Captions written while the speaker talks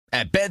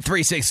At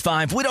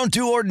Bet365, we don't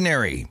do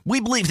ordinary. We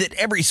believe that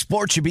every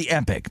sport should be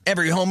epic.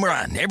 Every home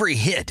run, every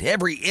hit,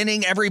 every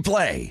inning, every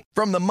play.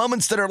 From the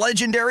moments that are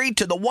legendary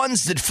to the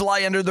ones that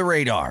fly under the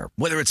radar.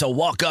 Whether it's a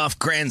walk-off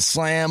grand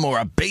slam or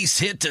a base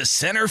hit to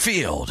center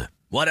field.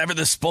 Whatever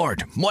the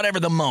sport, whatever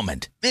the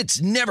moment.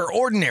 It's never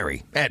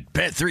ordinary at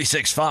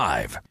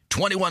Bet365.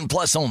 21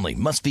 plus only.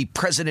 Must be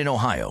present in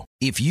Ohio.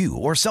 If you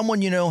or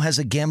someone you know has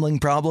a gambling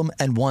problem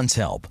and wants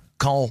help,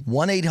 call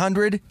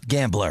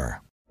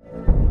 1-800-GAMBLER.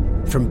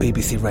 From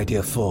BBC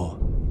Radio 4,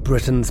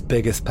 Britain's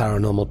biggest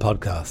paranormal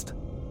podcast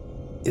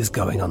is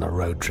going on a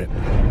road trip.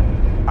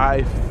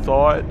 I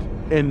thought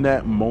in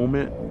that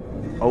moment,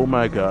 oh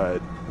my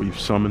God, we've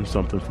summoned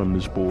something from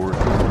this board.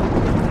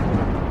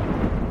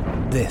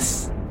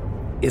 This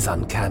is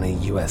Uncanny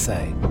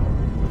USA.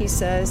 He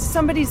says,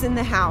 somebody's in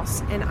the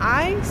house, and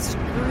I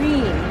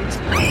screamed.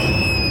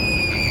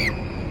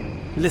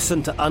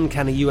 Listen to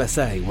Uncanny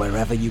USA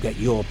wherever you get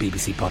your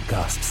BBC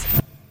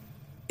podcasts,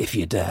 if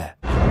you dare.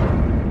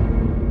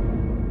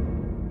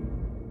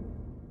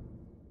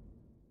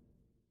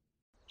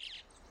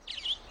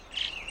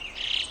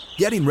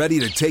 Getting ready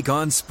to take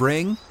on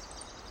spring?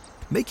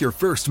 Make your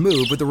first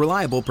move with the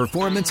reliable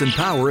performance and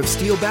power of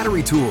Steel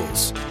battery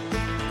tools.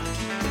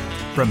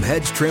 From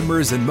hedge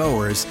trimmers and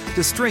mowers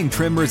to string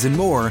trimmers and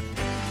more,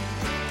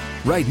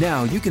 right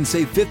now you can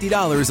save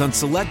 $50 on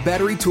select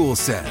battery tool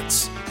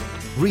sets.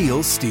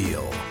 Real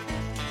Steel.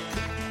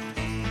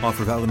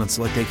 Offer valid on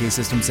select AK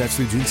system sets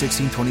through June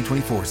 16,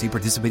 2024. See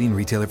participating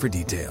retailer for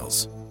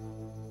details.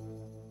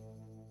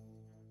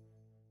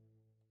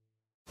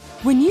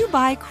 When you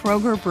buy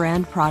Kroger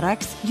brand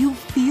products, you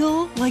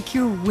feel like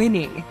you're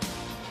winning.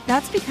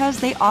 That's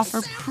because they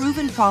offer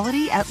proven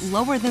quality at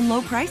lower than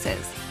low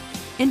prices.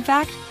 In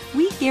fact,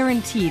 we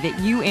guarantee that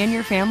you and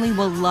your family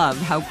will love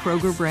how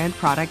Kroger brand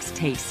products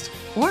taste,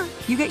 or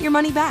you get your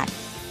money back.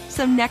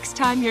 So next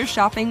time you're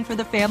shopping for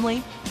the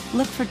family,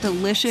 look for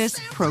delicious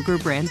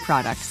Kroger brand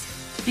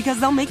products, because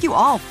they'll make you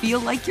all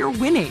feel like you're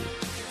winning.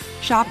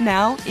 Shop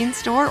now,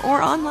 in-store,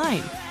 or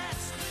online.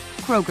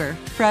 Kroger,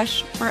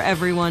 fresh for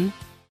everyone.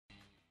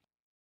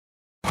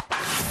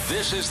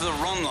 This is The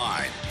Run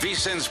Line,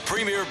 VSiN's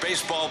premier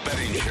baseball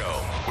betting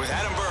show. With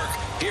Adam Burke,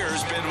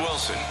 here's Ben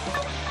Wilson.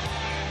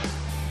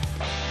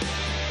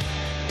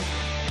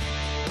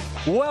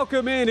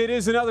 Welcome in. It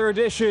is another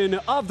edition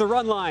of The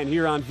Run Line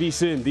here on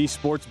VSiN, the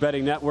sports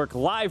betting network,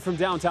 live from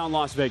downtown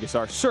Las Vegas,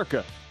 our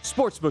Circa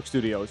Sportsbook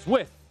Studios,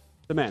 with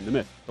the man, the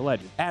myth, the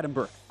legend, Adam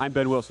Burke. I'm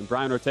Ben Wilson.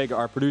 Brian Ortega,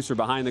 our producer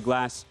behind the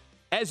glass.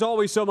 As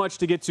always, so much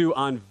to get to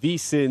on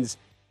VSiN's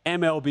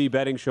MLB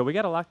betting show. We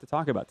got a lot to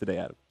talk about today,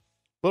 Adam.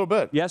 A little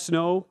bit. Yes,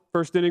 no,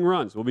 first inning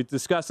runs. We'll be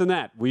discussing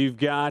that. We've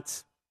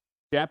got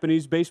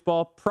Japanese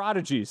baseball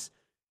prodigies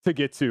to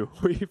get to.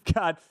 We've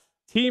got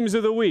teams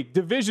of the week,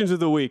 divisions of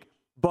the week.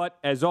 But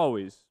as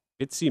always,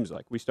 it seems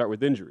like we start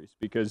with injuries,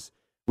 because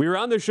we were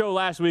on the show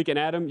last week, and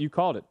Adam, you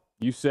called it.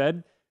 You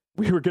said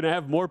we were going to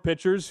have more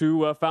pitchers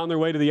who found their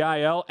way to the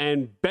IL,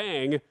 and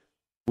bang,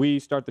 we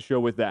start the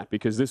show with that,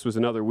 because this was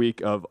another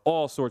week of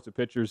all sorts of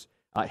pitchers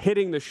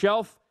hitting the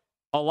shelf.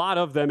 A lot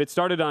of them. It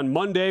started on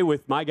Monday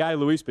with my guy,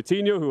 Luis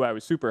Patino, who I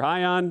was super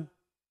high on.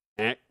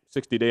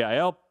 60-day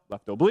IL,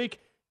 left oblique.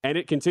 And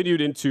it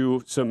continued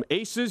into some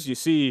aces. You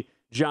see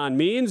John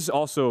Means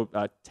also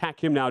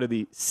tack him now to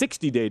the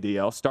 60-day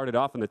DL. Started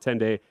off on the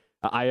 10-day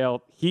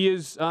IL. He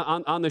is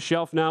on the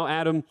shelf now,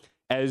 Adam,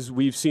 as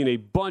we've seen a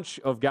bunch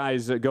of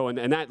guys go.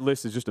 And that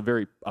list is just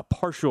a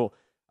partial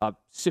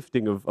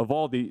sifting of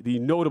all the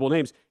notable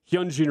names.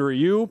 Hyunjin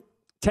Ryu,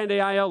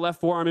 10-day IL,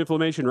 left forearm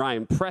inflammation.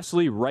 Ryan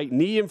Presley, right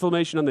knee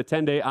inflammation on the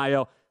 10-day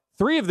IL.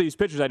 Three of these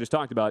pitchers I just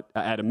talked about,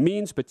 Adam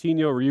Means,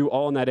 Patino, Ryu,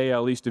 all in that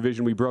AL East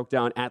division we broke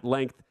down at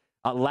length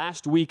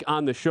last week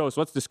on the show.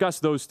 So let's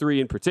discuss those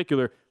three in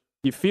particular.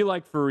 You feel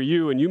like for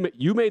Ryu, and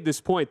you made this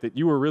point that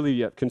you were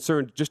really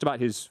concerned just about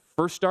his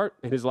first start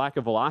and his lack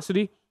of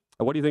velocity.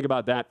 What do you think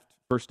about that,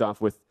 first off,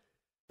 with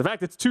the fact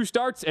that it's two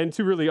starts and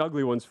two really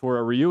ugly ones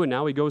for Ryu, and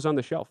now he goes on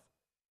the shelf?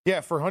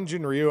 Yeah, for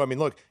Hyunjin Ryu, I mean,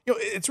 look,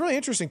 it's really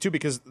interesting, too,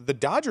 because the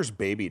Dodgers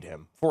babied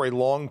him for a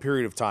long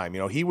period of time.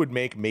 He would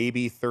make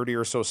maybe 30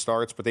 or so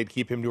starts, but they'd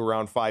keep him to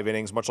around 5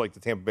 innings, much like the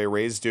Tampa Bay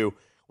Rays do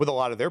with a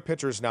lot of their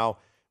pitchers now.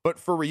 But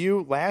for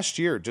Ryu, last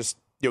year, just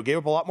gave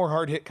up a lot more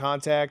hard hit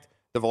contact.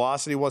 The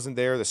velocity wasn't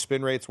there. The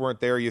spin rates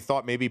weren't there. You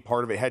thought maybe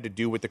part of it had to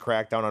do with the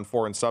crackdown on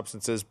foreign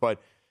substances, but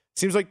it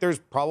seems like there's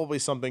probably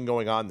something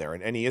going on there.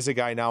 And he is a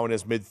guy now in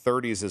his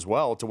mid-30s as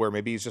well, to where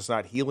maybe he's just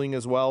not healing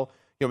as well.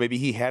 Maybe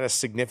he had a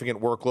significant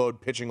workload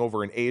pitching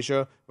over in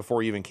Asia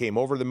before he even came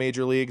over to the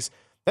major leagues.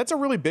 That's a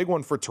really big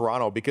one for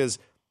Toronto, because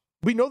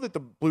we know that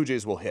the Blue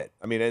Jays will hit.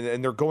 I mean,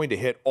 and they're going to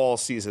hit all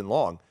season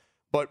long.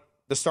 But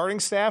the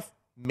starting staff,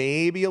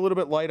 maybe a little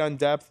bit light on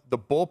depth. The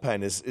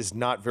bullpen is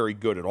not very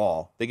good at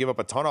all. They give up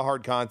a ton of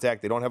hard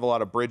contact. They don't have a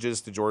lot of bridges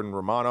to Jordan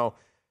Romano.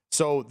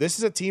 So this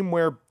is a team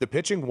where the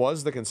pitching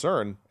was the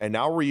concern, and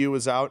now Ryu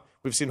is out.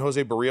 We've seen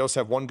Jose Barrios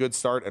have one good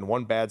start and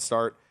one bad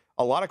start.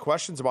 A lot of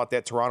questions about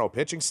that Toronto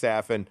pitching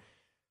staff, and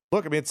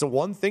look, I mean, it's the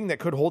one thing that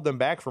could hold them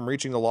back from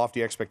reaching the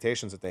lofty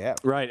expectations that they have.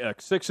 Right.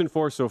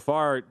 6-4 so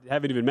far.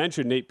 Haven't even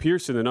mentioned Nate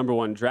Pearson, the number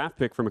 1 draft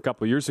pick from a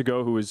couple years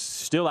ago, who is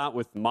still out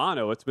with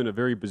mono. It's been a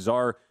very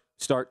bizarre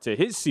start to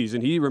his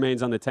season. He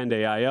remains on the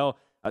 10-day IL.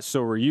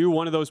 So were you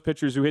one of those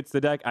pitchers who hits the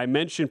deck? I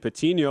mentioned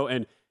Patino,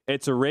 and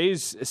it's a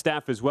Rays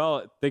staff as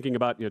well, thinking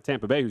about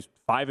Tampa Bay, who's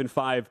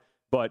 5-5,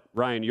 but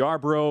Ryan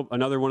Yarbrough,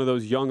 another one of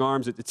those young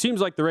arms. It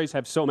seems like the Rays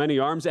have so many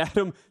arms,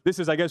 Adam. This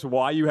is, I guess,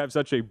 why you have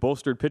such a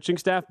bolstered pitching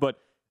staff, but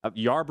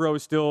Yarbrough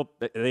is still,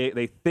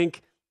 they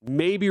think,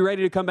 maybe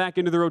ready to come back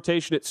into the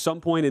rotation at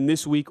some point in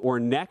this week or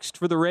next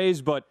for the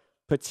Rays, but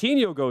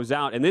Patino goes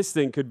out, and this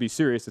thing could be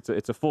serious.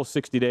 It's a full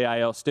 60-day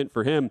IL stint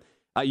for him.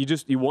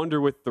 You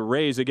wonder with the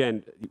Rays,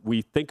 again,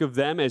 we think of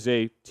them as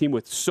a team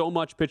with so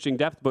much pitching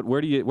depth, but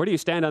where do you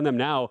stand on them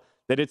now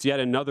that it's yet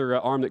another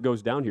arm that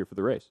goes down here for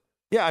the Rays?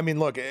 Yeah, I mean,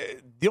 look,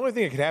 the only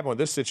thing that could happen with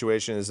this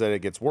situation is that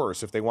it gets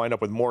worse if they wind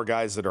up with more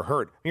guys that are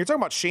hurt. I mean, you're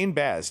talking about Shane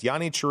Baz,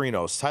 Yanni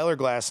Chirinos, Tyler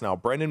Glasnow,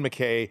 Brendan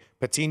McKay,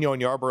 Patino,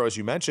 and Yarbrough, as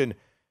you mentioned.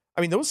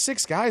 I mean, those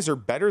 6 guys are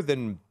better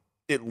than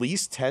at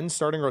least 10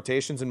 starting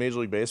rotations in Major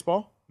League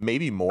Baseball,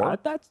 maybe more.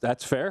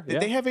 That's fair. Yeah.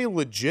 They have a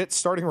legit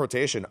starting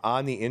rotation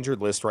on the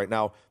injured list right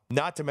now,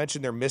 not to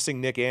mention they're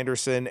missing Nick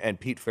Anderson and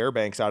Pete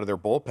Fairbanks out of their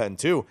bullpen,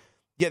 too.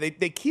 Yeah,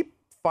 they keep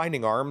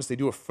finding arms. They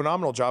do a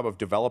phenomenal job of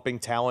developing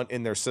talent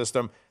in their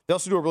system. They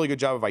also do a really good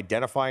job of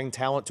identifying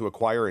talent to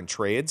acquire in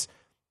trades.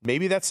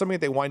 Maybe that's something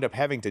that they wind up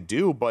having to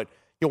do, but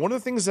one of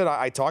the things that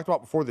I talked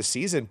about before the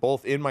season,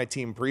 both in my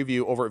team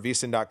preview over at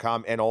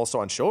vsin.com and also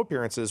on show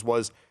appearances,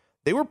 was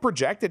they were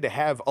projected to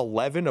have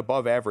 11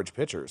 above average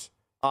pitchers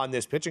on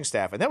this pitching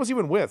staff. And that was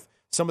even with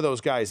some of those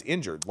guys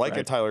injured, like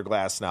a Tyler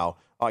Glasnow,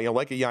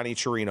 like a Yanni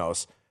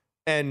Chirinos.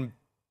 And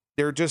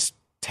they're just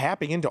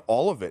tapping into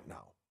all of it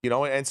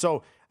now, and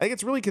so I think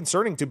it's really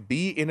concerning to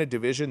be in a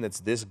division that's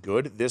this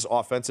good, this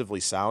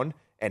offensively sound,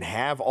 and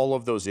have all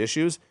of those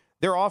issues.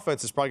 Their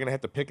offense is probably going to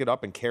have to pick it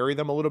up and carry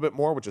them a little bit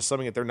more, which is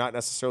something that they're not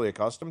necessarily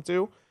accustomed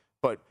to.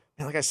 But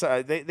like I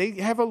said, they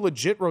have a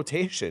legit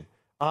rotation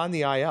on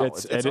the IL.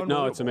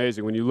 It's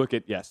amazing when you look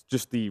at,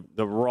 just the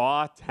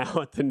raw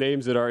talent, the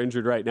names that are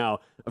injured right now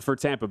for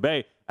Tampa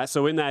Bay.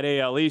 So in that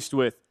AL East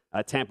with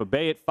Tampa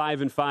Bay at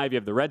 5-5, you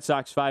have the Red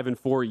Sox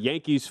 5-4,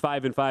 Yankees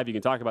 5-5. You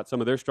can talk about some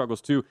of their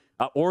struggles too.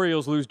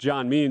 Orioles lose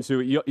John Means, who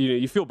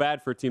you feel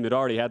bad for a team that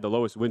already had the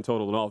lowest win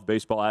total in all of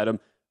baseball. Adam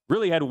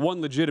really had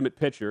one legitimate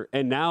pitcher,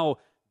 and now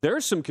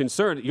there's some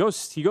concern. He goes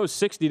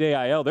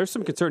 60-day IL. There's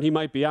some concern he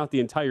might be out the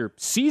entire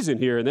season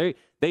here, and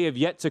they have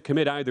yet to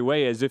commit either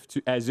way, as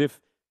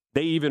if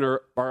they even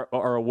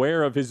are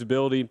aware of his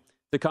ability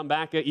to come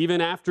back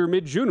even after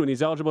mid-June when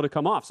he's eligible to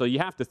come off. So you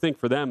have to think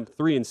for them,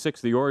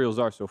 3-6 the Orioles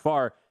are so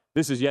far.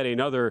 This is yet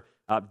another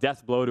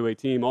death blow to a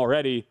team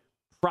already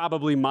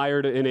probably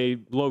mired in a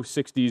low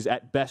 60s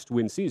at best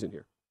win season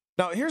here.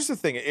 Now, here's the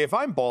thing. If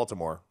I'm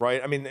Baltimore,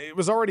 right, I mean, it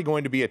was already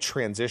going to be a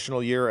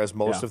transitional year, as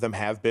most of them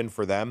have been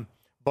for them.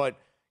 But,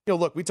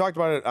 look, we talked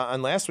about it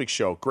on last week's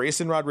show.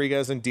 Grayson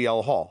Rodriguez and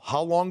DL Hall.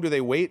 How long do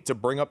they wait to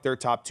bring up their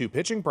top 2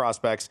 pitching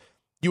prospects?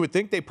 You would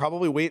think they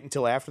probably wait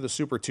until after the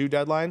Super 2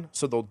 deadline,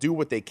 so they'll do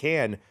what they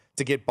can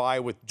to get by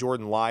with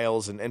Jordan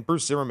Lyles, and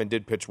Bruce Zimmerman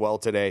did pitch well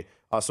today,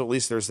 so at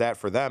least there's that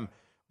for them.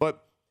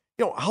 But,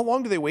 how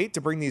long do they wait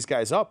to bring these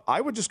guys up?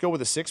 I would just go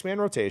with a 6-man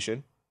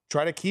rotation,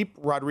 try to keep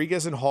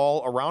Rodriguez and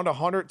Hall around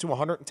 100 to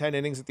 110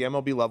 innings at the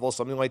MLB level,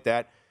 something like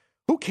that.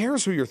 Who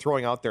cares who you're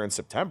throwing out there in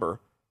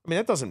September? I mean,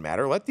 that doesn't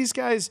matter. Let these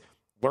guys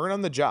learn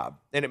on the job,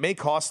 and it may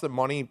cost them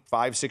money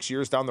 5-6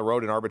 years down the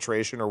road in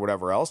arbitration or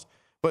whatever else,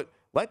 but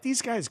let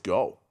these guys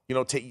go.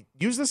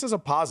 Use this as a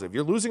positive.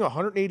 You're losing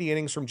 180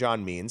 innings from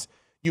John Means.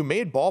 You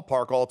made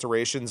ballpark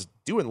alterations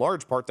due in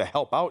large part to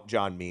help out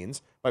John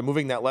Means by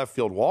moving that left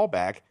field wall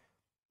back.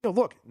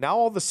 Look, now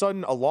all of a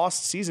sudden a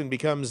lost season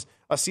becomes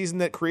a season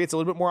that creates a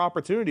little bit more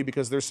opportunity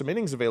because there's some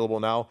innings available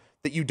now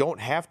that you don't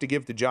have to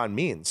give to John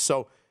Means.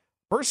 So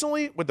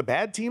personally, with the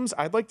bad teams,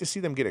 I'd like to see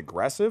them get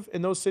aggressive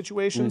in those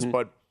situations.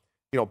 But,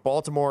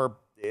 Baltimore,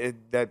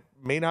 that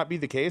may not be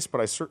the case, but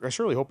I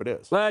surely hope it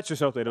is. Let's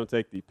just hope they don't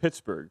take the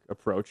Pittsburgh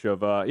approach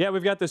of,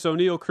 we've got this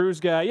O'Neill Cruz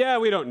guy. Yeah,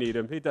 we don't need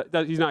him.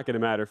 He's not going to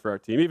matter for our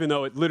team, even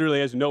though it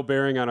literally has no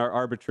bearing on our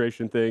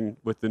arbitration thing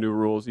with the new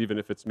rules, even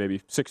if it's maybe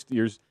 6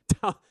 years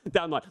down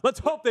the line. Let's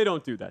hope they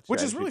don't do that strategy.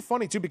 Which is really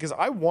funny, too, because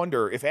I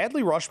wonder if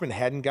Adley Rutschman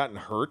hadn't gotten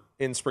hurt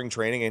in spring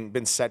training and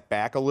been set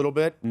back a little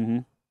bit,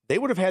 they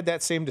would have had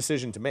that same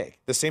decision to make,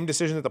 the same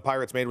decision that the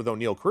Pirates made with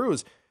O'Neill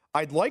Cruz.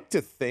 I'd like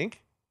to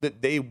think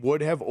that they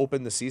would have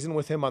opened the season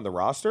with him on the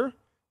roster,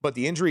 but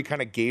the injury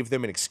kind of gave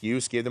them an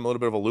excuse, gave them a little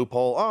bit of a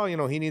loophole. Oh,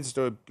 he needs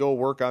to go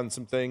work on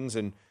some things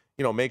and,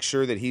 make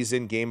sure that he's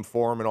in game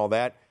form and all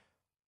that.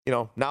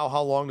 Now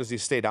how long does he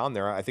stay down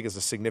there? I think is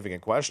a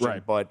significant question.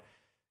 Right. But,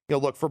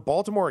 look, for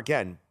Baltimore,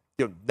 again,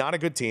 not a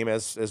good team,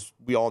 as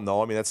we all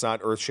know. I mean, that's not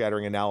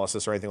earth-shattering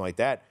analysis or anything like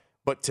that.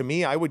 But to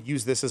me, I would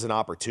use this as an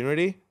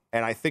opportunity,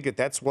 and I think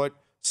that's what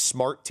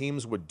smart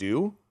teams would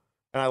do.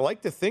 And I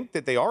like to think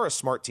that they are a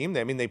smart team.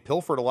 I mean, they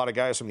pilfered a lot of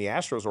guys from the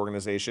Astros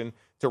organization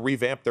to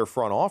revamp their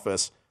front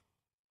office.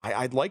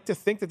 I'd like to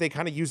think that they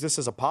kind of use this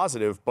as a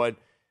positive, but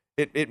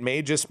it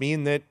may just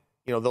mean that,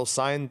 they'll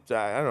sign,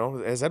 I don't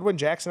know, has Edwin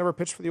Jackson ever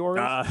pitched for the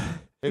Orioles?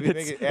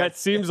 That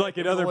seems like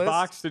another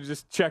box to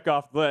just check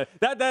off.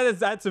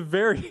 That's a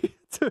very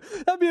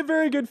that'd be a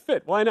very good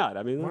fit. Why not?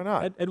 I mean, why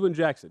not? Edwin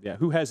Jackson, yeah.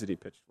 Who hasn't he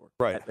pitched for?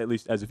 Right. At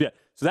least as of yet.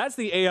 So that's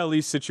the AL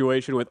East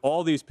situation with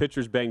all these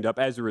pitchers banged up.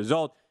 As a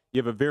result, you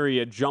have a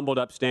very jumbled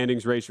up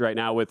standings race right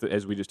now with,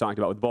 as we just talked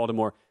about, with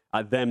Baltimore,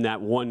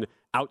 that one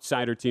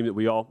outsider team that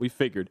we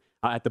figured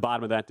at the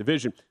bottom of that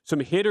division.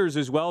 Some hitters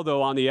as well,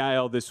 though, on the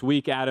IL this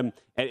week, Adam.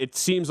 It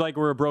seems like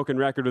we're a broken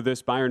record with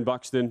this. Byron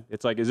Buxton,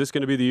 it's like, is this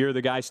going to be the year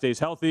the guy stays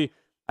healthy?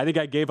 I think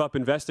I gave up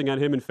investing on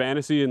him in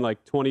fantasy in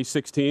like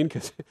 2016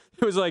 because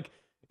it was like,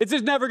 it's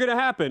just never going to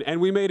happen. And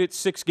we made it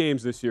 6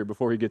 games this year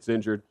before he gets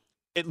injured.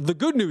 The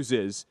good news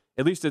is,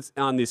 at least it's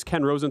on this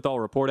Ken Rosenthal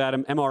report,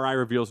 Adam, MRI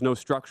reveals no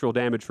structural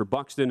damage for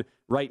Buxton,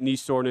 right knee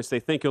soreness. They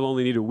think he'll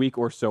only need a week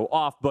or so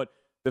off. But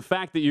the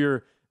fact that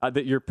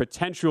your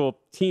potential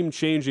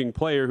team-changing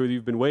player who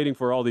you've been waiting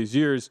for all these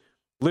years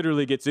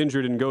literally gets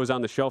injured and goes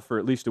on the shelf for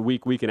at least a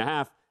week, week and a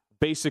half,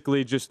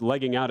 basically just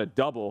legging out a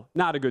double,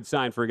 not a good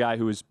sign for a guy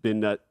who has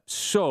been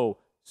so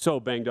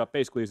banged up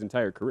basically his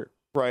entire career.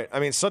 Right. I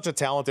mean, such a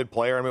talented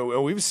player. I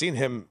mean, we've seen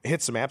him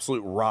hit some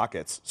absolute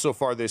rockets so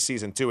far this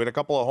season, too. Hit a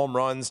couple of home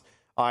runs.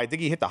 I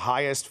think he hit the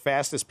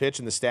fastest pitch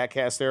in the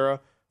StatCast era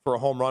for a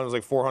home run. It was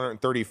like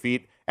 430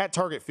 feet at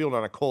Target Field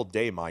on a cold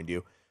day, mind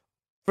you.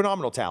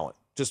 Phenomenal talent.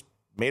 Just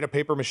made of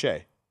paper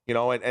mache,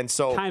 and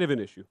so. Kind of an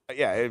issue.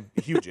 Yeah,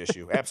 a huge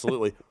issue.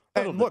 Absolutely.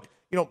 And look,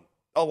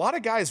 a lot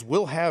of guys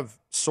will have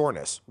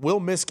soreness,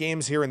 will miss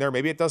games here and there.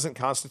 Maybe it doesn't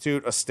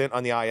constitute a stint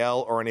on the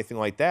IL or anything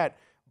like that,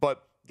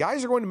 but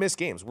guys are going to miss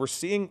games.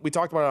 We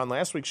talked about it on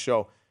last week's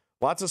show,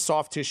 lots of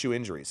soft tissue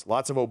injuries,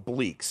 lots of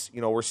obliques.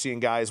 We're seeing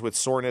guys with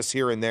soreness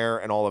here and there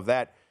and all of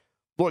that.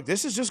 Look,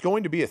 this is just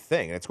going to be a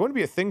thing, and it's going to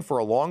be a thing for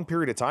a long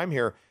period of time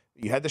here.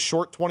 You had the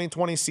short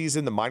 2020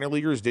 season. The minor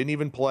leaguers didn't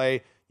even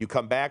play. You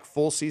come back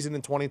full season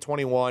in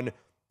 2021,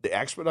 the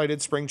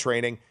expedited spring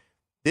training.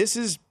 This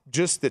is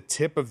just the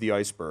tip of the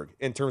iceberg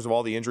in terms of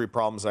all the injury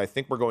problems I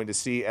think we're going to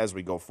see as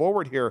we go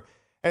forward here,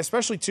 and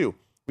especially, too,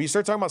 when you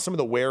start talking about some of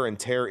the wear and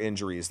tear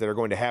injuries that are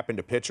going to happen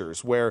to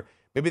pitchers where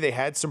maybe they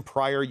had some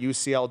prior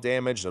UCL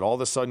damage that all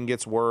of a sudden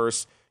gets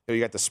worse. You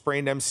got the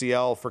sprained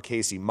MCL for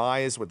Casey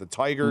Mize with the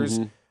Tigers,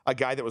 a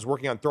guy that was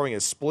working on throwing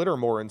his splitter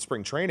more in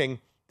spring training.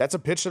 That's a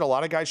pitch that a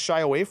lot of guys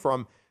shy away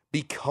from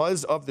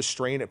because of the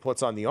strain it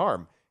puts on the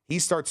arm. He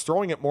starts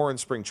throwing it more in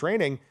spring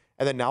training,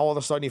 and then now all of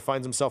a sudden he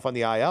finds himself on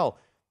the IL.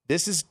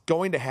 This is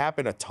going to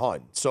happen a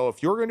ton. So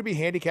if you're going to be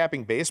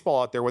handicapping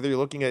baseball out there, whether you're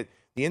looking at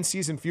the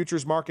in-season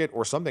futures market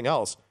or something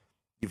else,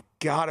 you've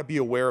got to be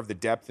aware of the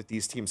depth that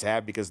these teams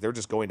have because they're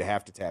just going to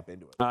have to tap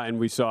into it. And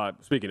we saw,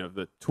 speaking of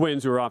the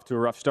Twins who are off to a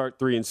rough start,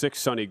 3-6,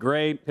 Sonny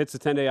Gray hits the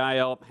 10-day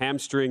IL,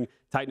 hamstring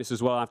tightness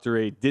as well after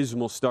a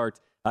dismal start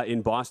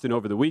in Boston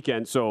over the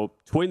weekend. So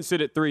Twins sit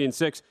at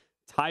 3-6.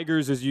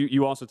 Tigers, as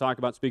you also talk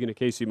about, speaking of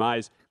Casey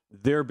Mize,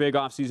 their big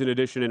offseason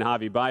addition in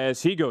Javi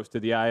Baez, he goes to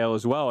the IL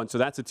as well. And so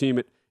that's a team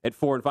at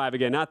 4-5.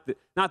 Again, not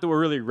that we're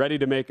really ready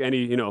to make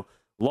any,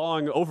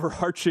 long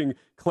overarching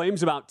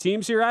claims about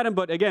teams here, Adam.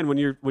 But again, when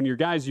your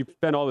guys you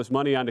spend all this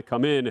money on to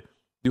come in,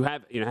 you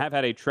have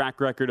had a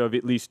track record of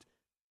at least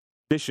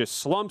vicious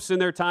slumps in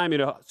their time,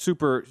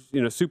 super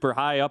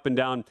high up and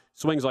down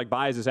swings like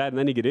Baez has had, and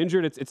then you get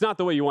injured. It's not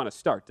the way you want to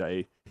start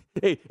a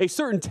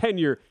certain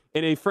tenure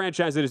in a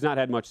franchise that has not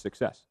had much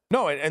success.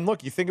 No, and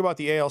look, you think about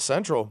the AL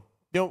Central.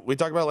 We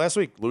talked about it last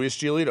week. Lucas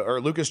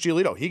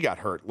Giolito, he got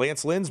hurt.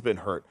 Lance Lynn's been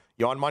hurt.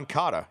 Yohan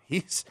Moncada,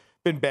 he's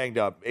been banged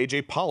up.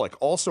 AJ Pollock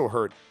also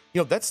hurt.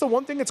 That's the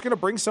one thing that's going to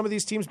bring some of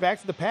these teams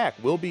back to the pack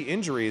will be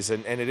injuries,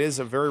 and it is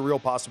a very real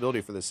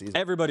possibility for this season.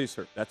 Everybody's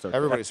hurt.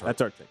 Everybody's hurt.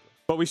 That's our take.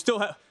 But we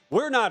still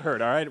we're not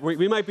hurt, all right?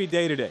 We might be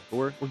day to day, but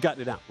we're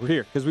gutting it out. We're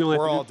here because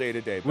we're all day to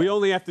day. We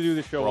only have to do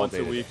the show once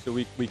a week, so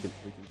we can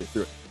get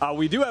through it.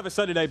 We do have a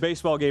Sunday night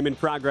baseball game in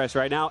progress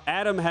right now.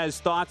 Adam has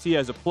thoughts, he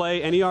has a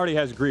play, and he already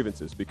has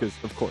grievances because,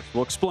 of course,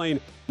 we'll explain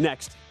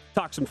next.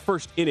 Talk some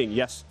first inning,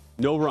 yes,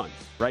 no runs,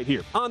 right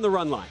here on the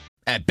Run Line.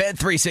 At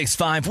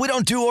Bet365, we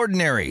don't do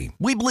ordinary.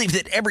 We believe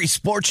that every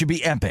sport should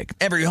be epic.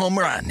 Every home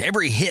run,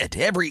 every hit,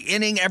 every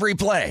inning, every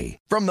play.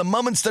 From the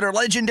moments that are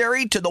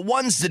legendary to the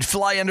ones that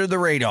fly under the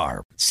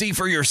radar. See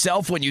for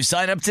yourself when you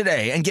sign up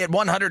today and get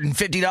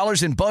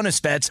 $150 in bonus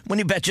bets when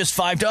you bet just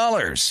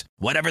 $5.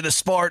 Whatever the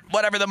sport,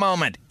 whatever the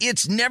moment,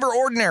 it's never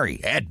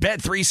ordinary at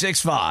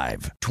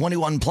Bet365.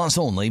 21 plus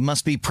only.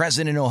 Must be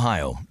present in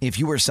Ohio. If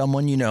you or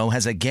someone you know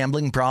has a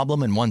gambling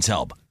problem and wants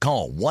help,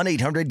 call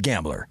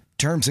 1-800-GAMBLER.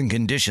 Terms and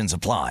conditions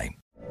apply.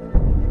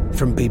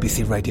 From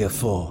BBC Radio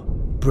 4,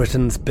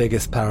 Britain's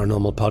biggest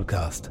paranormal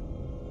podcast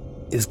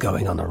is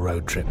going on a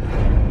road trip.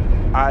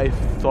 I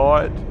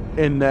thought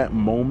in that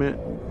moment,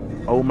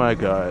 oh my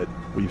God,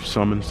 we've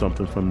summoned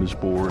something from this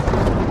board.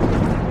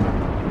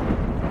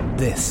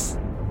 This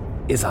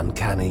is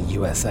Uncanny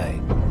USA.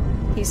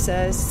 He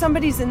says,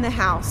 somebody's in the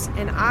house,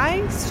 and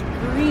I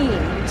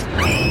screamed.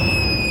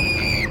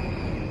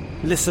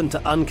 Listen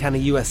to Uncanny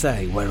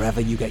USA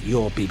wherever you get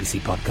your BBC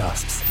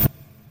podcasts,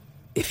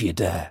 if you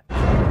dare.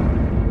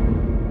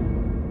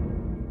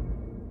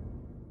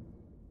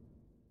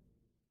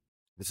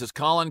 This is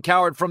Colin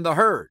Cowherd from The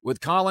Herd with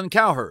Colin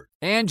Cowherd.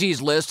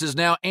 Angie's List is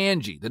now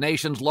Angie, the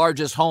nation's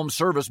largest home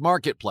service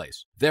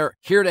marketplace. They're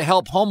here to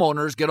help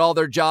homeowners get all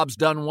their jobs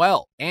done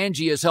well.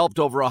 Angie has helped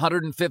over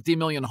 150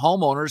 million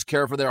homeowners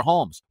care for their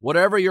homes.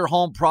 Whatever your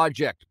home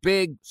project,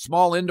 big,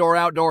 small, indoor,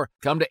 outdoor,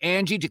 come to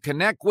Angie to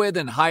connect with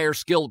and hire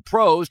skilled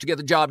pros to get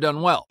the job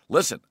done well.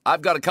 Listen,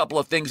 I've got a couple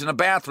of things in a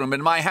bathroom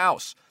in my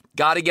house.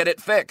 Got to get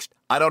it fixed.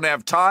 I don't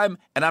have time,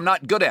 and I'm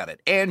not good at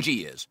it.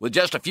 Angie is. With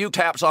just a few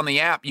taps on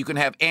the app, you can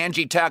have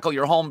Angie tackle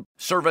your home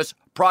service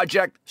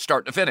project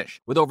start to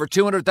finish. With over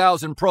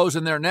 200,000 pros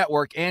in their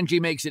network, Angie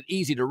makes it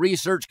easy to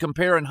research,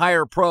 compare, and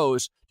hire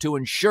pros to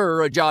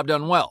ensure a job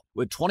done well.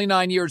 With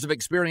 29 years of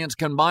experience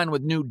combined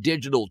with new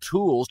digital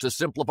tools to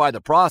simplify the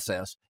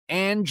process,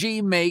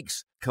 Angie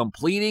makes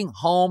completing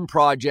home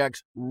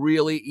projects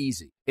really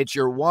easy. It's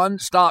your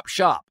one-stop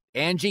shop.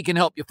 Angie can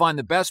help you find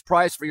the best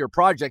price for your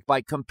project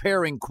by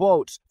comparing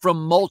quotes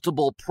from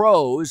multiple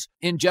pros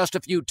in just a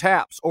few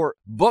taps, or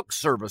book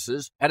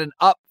services at an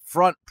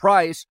upfront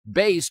price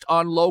based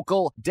on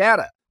local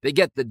data. They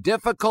get the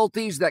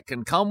difficulties that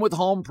can come with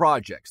home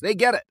projects. They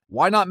get it.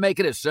 Why not make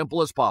it as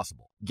simple as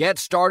possible? Get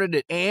started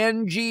at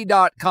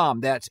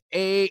Angie.com. That's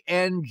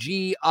ANGI.com,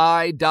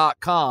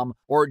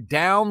 or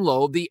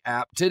download the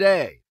app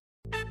today.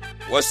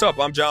 What's up?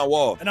 I'm John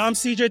Wall. And I'm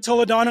CJ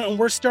Toledano, and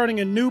we're starting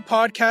a new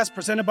podcast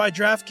presented by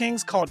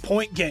DraftKings called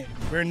Point Game.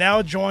 We're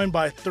now joined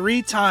by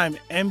three-time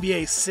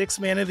NBA Sixth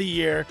Man of the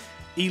Year,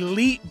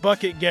 elite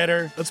bucket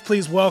getter. Let's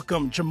please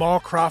welcome Jamal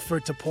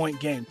Crawford to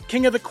Point Game.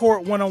 King of the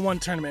Court one-on-one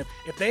tournament.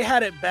 If they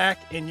had it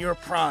back in your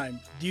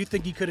prime, do you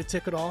think you could have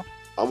took it all?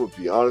 I'm going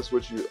to be honest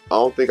with you. I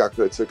don't think I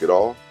could have took it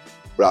all,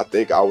 but I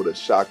think I would have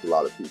shocked a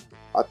lot of people.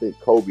 I think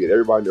Kobe and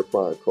everybody in their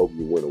prime, Kobe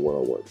would win a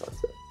one-on-one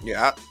contest.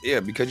 Yeah,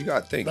 because you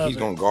got to think, he's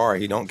going to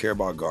guard. He don't care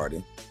about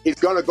guarding. He's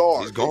going to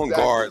guard. He's going to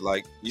guard.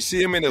 Like, you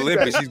see him in the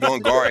Olympics, he's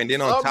going to guard. And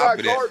then on top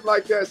of that.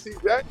 Like that, see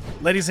that?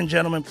 Ladies and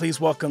gentlemen, please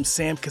welcome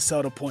Sam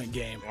Cassell to Point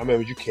Game. I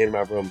remember you came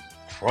out from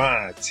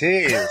prime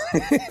 10.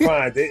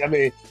 Prime. I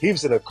mean, he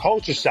was in a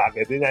culture shock.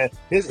 And then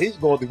he's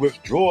going through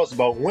withdrawals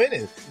about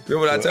winning.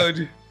 Remember what I told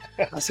you?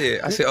 I said,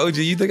 OG,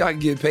 you think I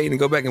can get paid and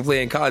go back and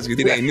play in college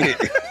because it ain't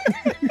it?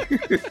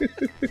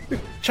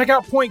 Check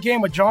out Point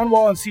Game with John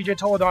Wall and CJ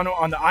Toledano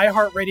on the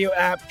iHeartRadio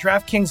app,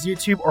 DraftKings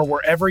YouTube, or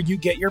wherever you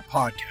get your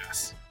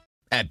podcasts.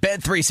 At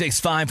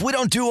Bet365, we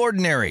don't do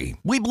ordinary.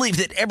 We believe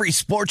that every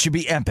sport should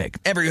be epic.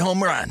 Every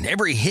home run,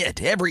 every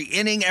hit, every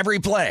inning, every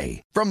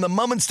play. From the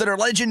moments that are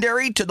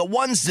legendary to the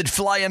ones that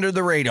fly under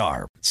the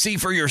radar. See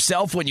for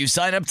yourself when you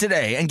sign up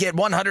today and get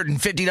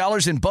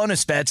 $150 in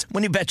bonus bets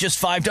when you bet just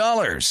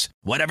 $5.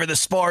 Whatever the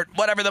sport,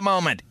 whatever the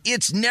moment,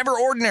 it's never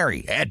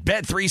ordinary at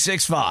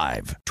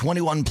Bet365.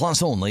 21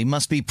 plus only.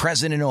 Must be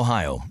present in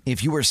Ohio.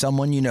 If you or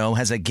someone you know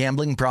has a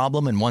gambling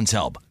problem and wants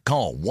help,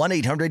 call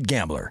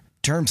 1-800-GAMBLER.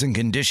 Terms and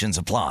conditions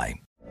apply.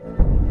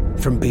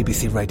 From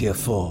BBC Radio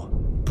 4,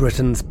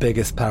 Britain's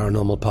biggest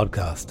paranormal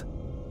podcast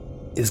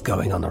is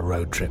going on a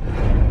road trip.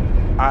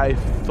 I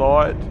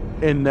thought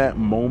in that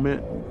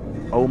moment,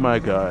 oh my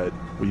God,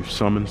 we've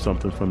summoned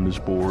something from this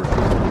board.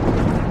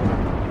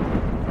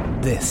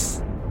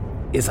 This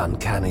is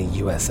Uncanny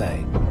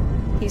USA.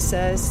 He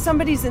says,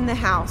 somebody's in the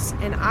house,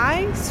 and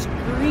I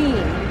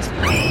screamed.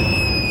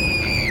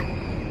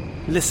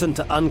 Listen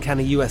to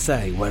Uncanny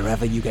USA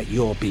wherever you get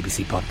your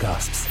BBC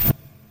podcasts,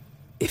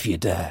 if you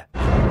dare.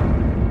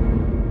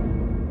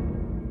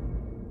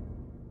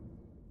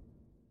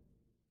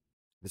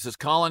 This is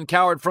Colin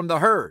Cowherd from The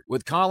Herd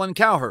with Colin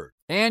Cowherd.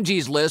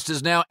 Angie's List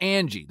is now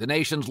Angie, the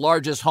nation's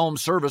largest home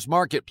service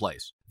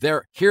marketplace.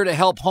 They're here to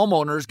help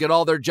homeowners get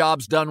all their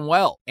jobs done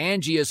well.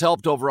 Angie has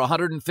helped over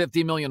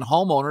 150 million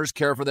homeowners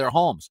care for their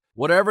homes.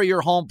 Whatever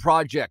your home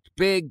project,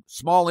 big,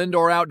 small,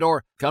 indoor,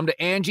 outdoor, come to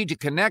Angie to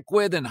connect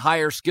with and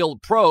hire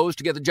skilled pros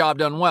to get the job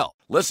done well.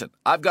 Listen,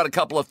 I've got a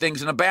couple of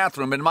things in a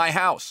bathroom in my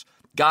house.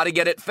 Got to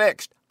get it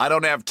fixed. I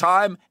don't have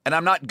time, and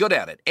I'm not good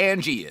at it.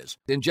 Angie is.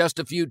 In just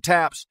a few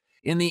taps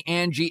in the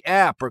Angie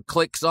app or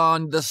clicks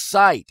on the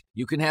site,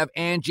 you can have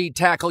Angie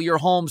tackle your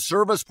home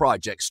service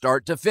project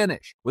start to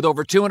finish. With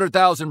over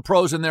 200,000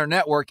 pros in their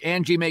network,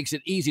 Angie makes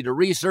it easy to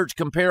research,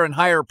 compare, and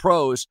hire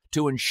pros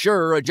to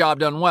ensure a job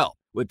done well.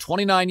 With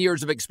 29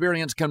 years of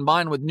experience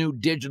combined with new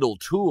digital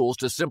tools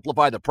to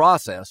simplify the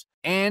process,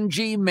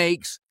 Angie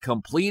makes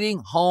completing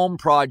home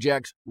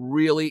projects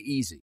really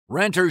easy.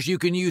 Renters, you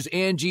can use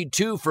Angie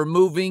too for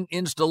moving,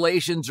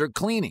 installations, or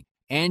cleaning.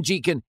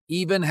 Angie can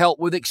even help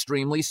with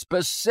extremely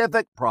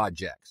specific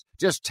projects.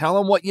 Just tell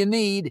them what you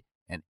need,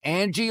 and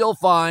Angie will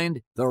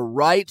find the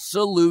right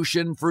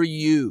solution for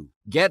you.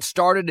 Get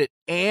started at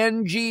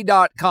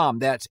Angie.com.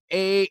 That's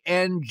ANGI.com,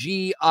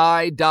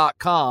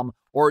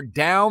 or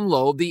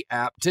download the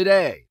app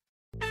today.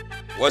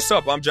 What's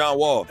up? I'm John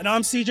Wall. And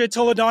I'm CJ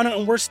Toledano,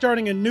 and we're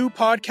starting a new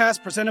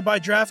podcast presented by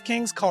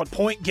DraftKings called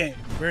Point Game.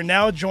 We're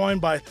now joined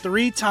by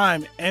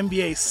three-time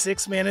NBA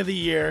Sixth Man of the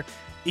Year,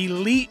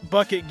 elite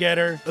bucket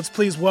getter. Let's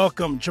please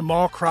welcome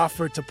Jamal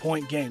Crawford to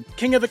Point Game.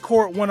 King of the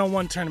Court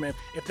one-on-one tournament.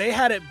 If they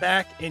had it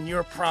back in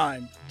your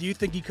prime, do you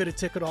think you could have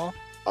took it all?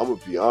 I'm going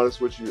to be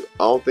honest with you.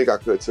 I don't think I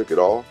could have took it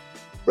all,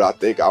 but I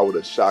think I would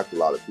have shocked a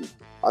lot of people.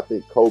 I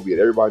think Kobe and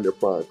everybody in their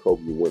prime,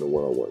 Kobe would win a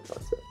one-on-one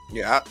contest.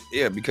 Yeah,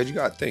 because you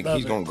got to think,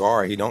 he's going to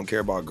guard. He don't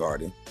care about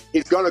guarding.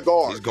 He's going to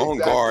guard. He's going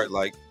to guard.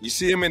 Like, you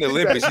see him in the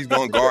Olympics, he's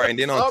going to guard. And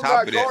then on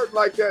top of that.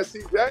 Like that,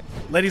 see that?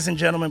 Ladies and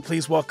gentlemen,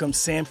 please welcome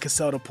Sam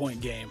Cassell to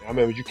Point Game. I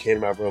remember you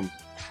came out from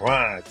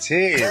prime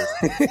 10.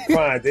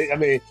 I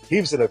mean, he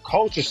was in a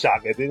culture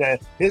shock. And then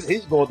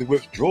he's going through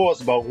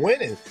withdrawals about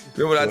winning.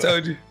 Remember what I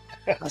told you?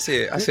 I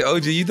said,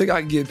 OG, you think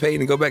I can get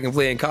paid and go back and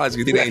play in college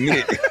because it ain't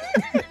it?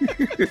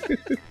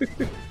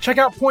 Check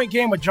out Point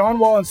Game with John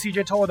Wall and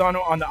CJ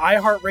Toledano on the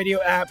iHeartRadio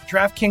app,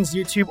 DraftKings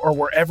YouTube, or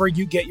wherever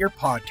you get your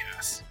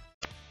podcasts.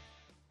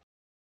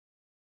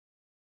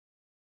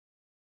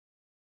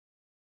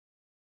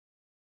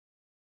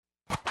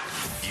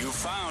 You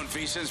found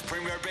VSiN's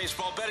premier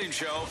baseball betting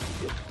show.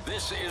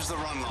 This is The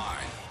Run Line.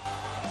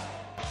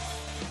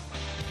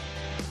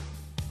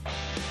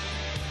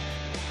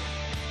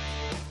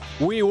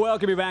 We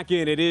welcome you back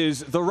in. It is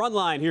The Run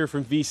Line here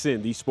from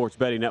VSiN, the Sports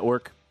Betting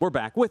Network. We're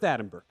back with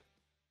Adam Burke.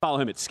 Follow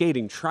him at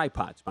Skating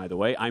Tripods, by the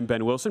way. I'm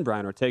Ben Wilson.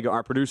 Brian Ortega,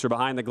 our producer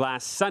behind the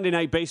glass. Sunday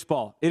Night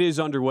Baseball. It is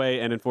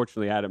underway, and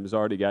unfortunately, Adam has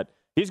already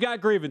he's got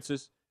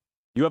grievances.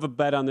 You have a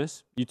bet on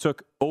this. You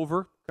took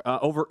over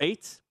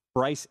 8.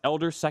 Bryce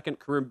Elder, second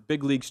career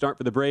big league start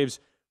for the Braves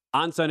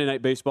on Sunday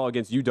Night Baseball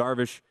against Yu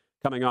Darvish,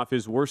 coming off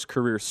his worst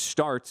career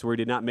starts where he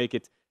did not make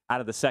it out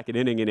of the second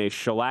inning in a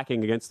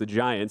shellacking against the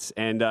Giants.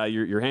 And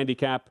your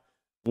handicap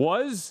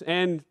was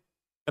and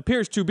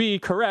appears to be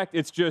correct.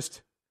 It's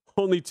just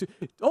only two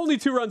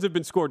runs have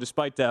been scored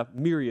despite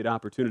myriad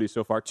opportunities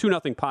so far.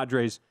 2-0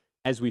 Padres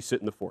as we sit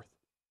in the fourth.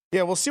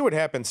 Yeah, we'll see what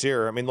happens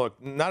here. I mean,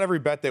 look, not every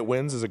bet that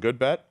wins is a good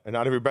bet, and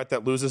not every bet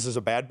that loses is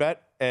a bad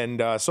bet.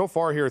 And so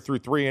far here through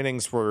 3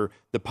 innings for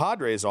the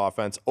Padres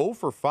offense, 0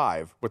 for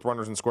 5 with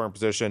runners in scoring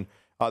position.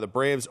 The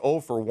Braves 0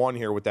 for 1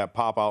 here with that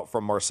pop-out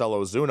from Marcell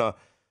Ozuna.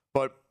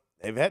 But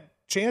they've had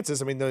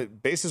chances. I mean, the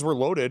bases were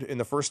loaded in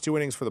the first 2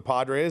 innings for the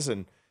Padres,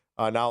 and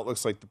now it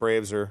looks like the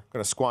Braves are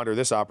going to squander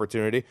this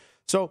opportunity.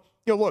 So,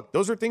 look,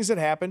 those are things that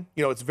happen.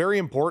 It's very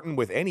important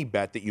with any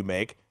bet that you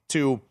make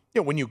to,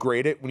 when you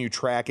grade it, when you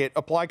track it,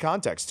 apply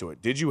context to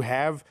it. Did you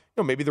have,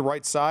 maybe the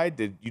right side?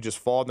 Did you just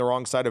fall on the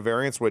wrong side of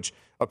variance, which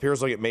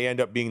appears like it may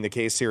end up being the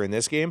case here in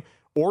this game?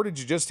 Or did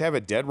you just have a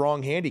dead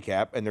wrong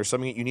handicap and there's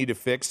something that you need to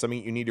fix,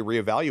 something you need to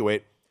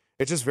reevaluate?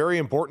 It's just very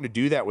important to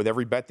do that with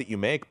every bet that you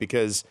make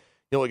because,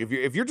 like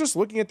if you're just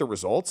looking at the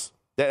results,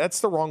 that's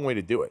the wrong way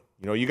to do it.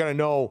 You got to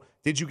know,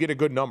 did you get a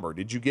good number?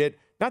 Did you get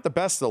not the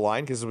best of the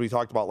line? Because as we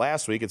talked about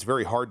last week, it's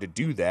very hard to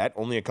do that.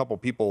 Only a couple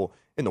people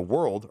in the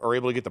world are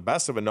able to get the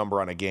best of a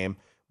number on a game.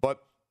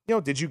 But,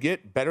 did you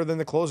get better than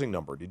the closing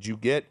number? Did you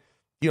get,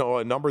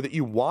 a number that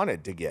you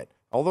wanted to get?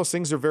 All those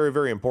things are very,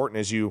 very important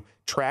as you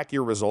track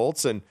your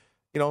results and,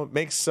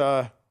 makes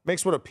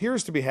what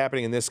appears to be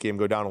happening in this game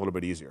go down a little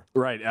bit easier.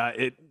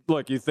 Right.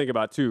 Look, you think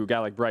about, too, a guy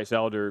like Bryce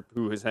Elder,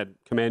 who has had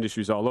command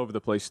issues all over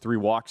the place, 3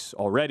 walks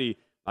already,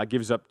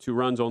 gives up 2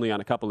 runs only on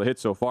a couple of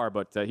hits so far,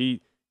 but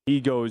he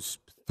goes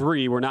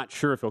 3. We're not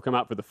sure if he'll come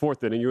out for the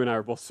 4th inning. You and I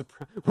are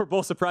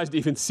both surprised to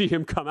even see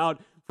him come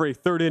out for a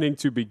 3rd inning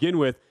to begin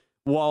with.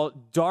 While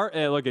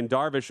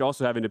Darvish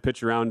also having to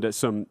pitch around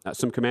some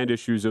command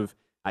issues of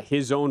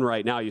his own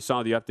right now. You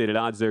saw the updated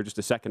odds there just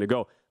a second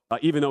ago.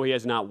 Even though he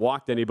has not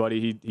walked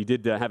anybody, he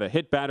did have a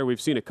hit batter.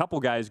 We've seen a couple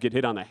guys get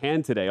hit on the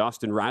hand today.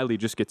 Austin Riley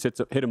just gets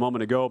hit a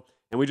moment ago.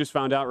 And we just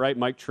found out, right,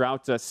 Mike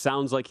Trout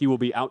sounds like he will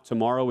be out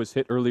tomorrow, was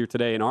hit earlier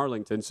today in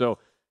Arlington. So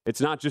it's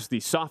not just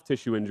the soft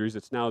tissue injuries.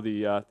 It's now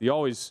the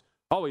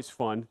always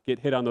fun, get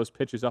hit on those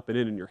pitches up and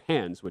in your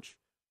hands, which,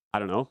 I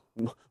don't know,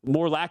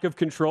 more lack of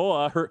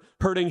control,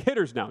 hurting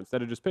hitters now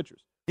instead of just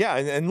pitchers. Yeah,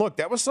 and look,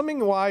 that was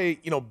something why,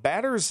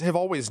 batters have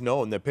always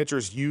known that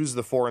pitchers use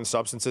the foreign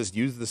substances,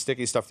 use the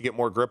sticky stuff to get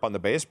more grip on the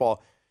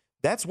baseball.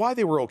 That's why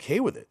they were okay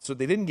with it, so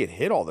they didn't get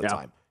hit all the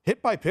time.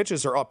 Hit by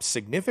pitches are up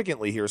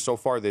significantly here so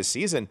far this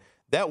season.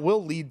 That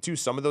will lead to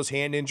some of those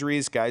hand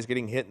injuries, guys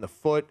getting hit in the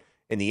foot,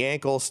 in the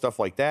ankle, stuff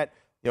like that.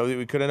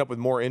 We could end up with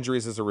more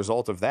injuries as a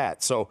result of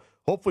that. So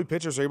hopefully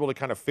pitchers are able to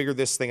kind of figure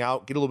this thing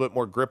out, get a little bit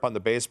more grip on the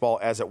baseball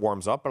as it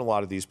warms up in a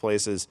lot of these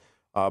places.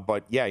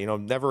 But yeah,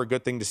 never a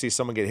good thing to see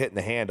someone get hit in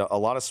the hand. A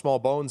lot of small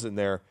bones in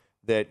there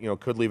that,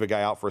 could leave a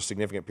guy out for a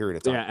significant period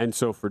of time. Yeah, and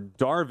so for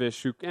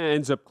Darvish, who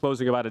ends up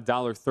closing about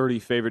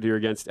 $1.30 favorite here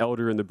against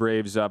Elder and the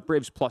Braves,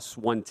 Braves plus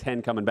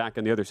 110 coming back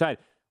on the other side.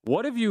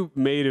 What have you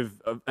made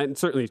of and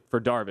certainly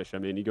for Darvish, I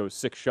mean, he goes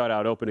 6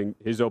 shutout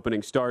his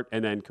opening start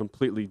and then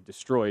completely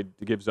destroyed.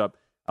 He gives up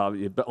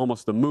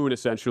almost the moon,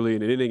 essentially,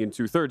 in an inning and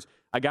 2/3.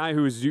 A guy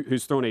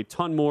who's thrown a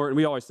ton more, and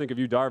we always think of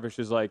Yu Darvish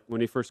as like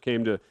when he first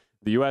came to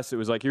the U.S., it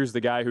was like, here's the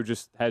guy who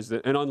just has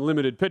an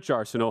unlimited pitch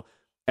arsenal,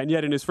 and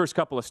yet in his first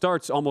couple of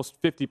starts, almost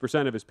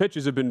 50% of his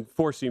pitches have been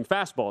four-seam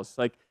fastballs.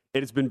 Like,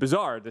 It's been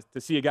bizarre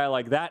to see a guy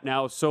like that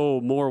now so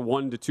more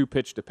 1 to 2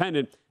 pitch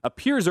dependent.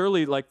 Appears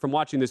early, like from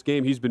watching this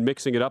game, he's been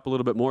mixing it up a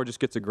little bit more, just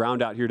gets a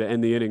ground out here to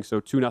end the inning.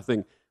 So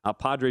 2-0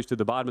 Padres to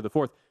the bottom of the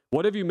fourth.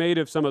 What have you made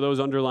of some of those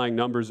underlying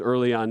numbers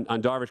early on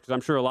Darvish? Because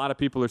I'm sure a lot of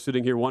people are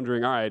sitting here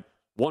wondering, all right,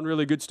 one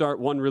really good start,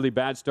 one really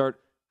bad start.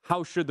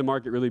 How should the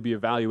market really be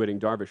evaluating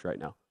Darvish right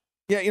now?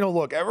 Yeah,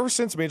 look, ever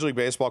since Major League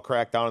Baseball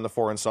cracked down on the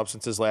foreign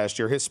substances last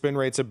year, his spin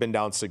rates have been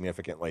down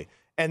significantly.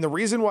 And the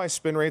reason why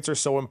spin rates are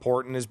so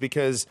important is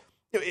because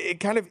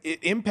it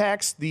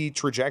impacts the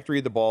trajectory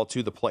of the ball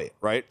to the plate,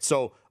 right?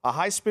 So a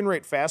high spin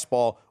rate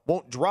fastball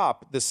won't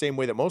drop the same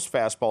way that most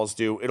fastballs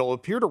do. It'll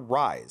appear to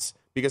rise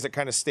because it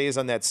kind of stays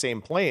on that same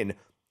plane.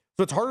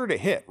 So it's harder to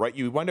hit, right?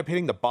 You wind up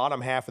hitting the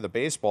bottom half of the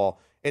baseball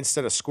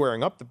instead of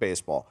squaring up the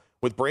baseball.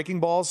 With breaking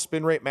balls,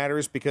 spin rate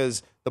matters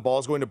because the ball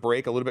is going to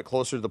break a little bit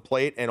closer to the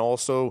plate, and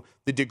also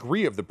the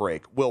degree of the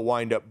break will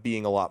wind up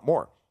being a lot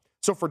more.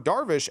 So for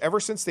Darvish, ever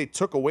since they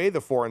took away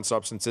the foreign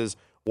substances,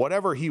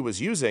 whatever he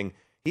was using,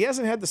 he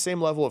hasn't had the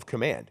same level of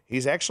command.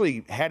 He's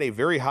actually had a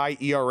very high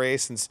ERA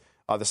since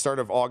the start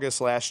of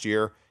August last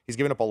year. He's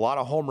given up a lot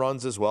of home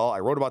runs as well. I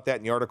wrote about that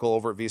in the article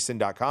over at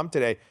vsin.com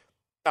today.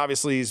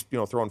 Obviously, he's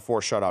throwing 4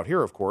 shutout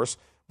here, of course.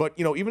 But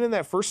even in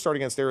that first start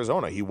against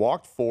Arizona, he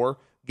walked 4,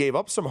 gave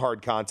up some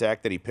hard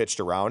contact that he pitched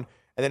around,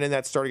 and then in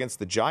that start against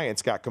the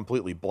Giants, got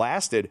completely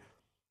blasted.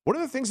 One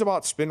of the things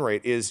about spin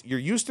rate is you're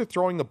used to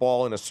throwing the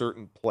ball in a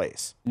certain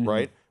place,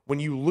 right? When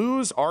you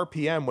lose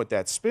RPM with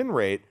that spin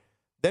rate,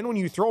 then when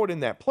you throw it in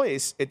that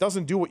place, it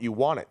doesn't do what you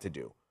want it to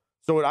do.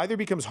 So it either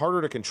becomes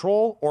harder to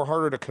control or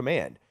harder to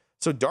command.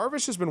 So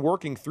Darvish has been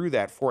working through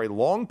that for a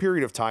long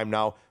period of time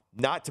now,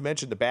 not to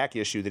mention the back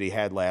issue that he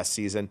had last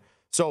season.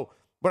 So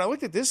when I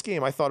looked at this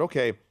game, I thought,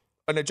 okay,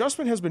 an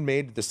adjustment has been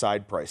made to the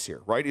side price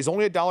here, right? He's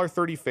only a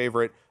 $1.30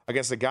 favorite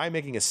against a guy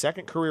making a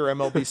second career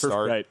MLB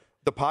start. Right.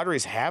 The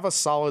Padres have a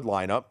solid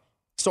lineup.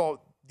 So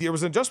there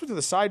was an adjustment to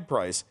the side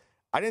price.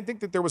 I didn't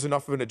think that there was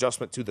enough of an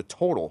adjustment to the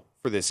total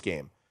for this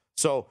game.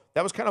 So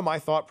that was kind of my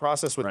thought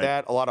process with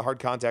that. A lot of hard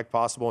contact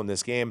possible in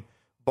this game.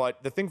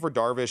 But the thing for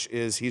Darvish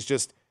is he's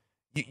just,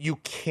 you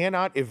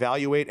cannot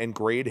evaluate and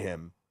grade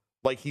him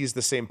like he's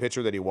the same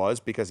pitcher that he was,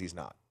 because he's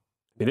not.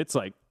 I mean, it's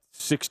like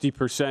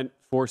 60%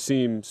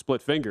 four-seam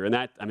split finger.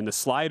 And the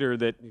slider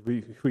that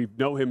we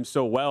know him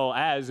so well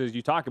as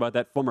you talk about,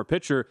 that former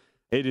pitcher,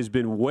 it has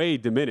been way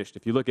diminished.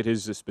 If you look at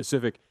his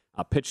specific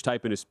pitch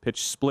type and his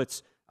pitch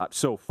splits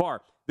so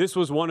far. This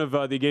was one of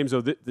the games,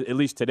 at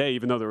least today,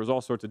 even though there was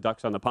all sorts of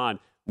ducks on the pond.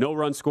 No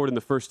runs scored in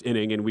the first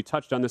inning, and we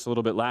touched on this a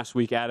little bit last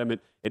week, Adam.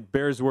 It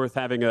bears worth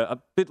having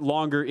a bit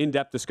longer,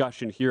 in-depth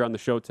discussion here on the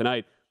show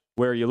tonight,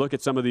 where you look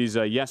at some of these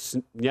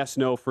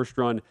yes-no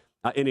first-run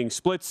inning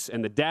splits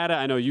and the data.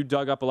 I know you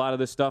dug up a lot of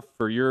this stuff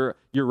for your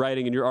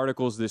writing and your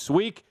articles this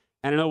week,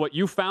 and I know what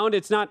you found.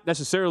 It's not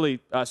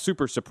necessarily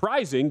super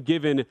surprising,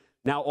 given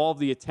now all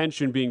the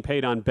attention being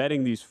paid on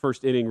betting these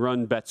first-inning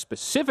run bets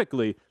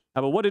specifically.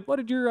 But what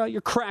did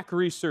your crack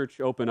research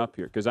open up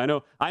here? Because I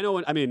know.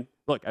 I mean,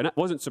 look, I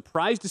wasn't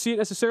surprised to see it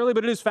necessarily,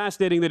 but it is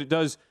fascinating that it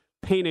does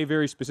paint a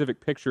very specific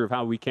picture of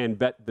how we can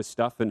bet this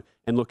stuff and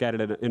look at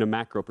it in a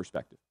macro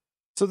perspective.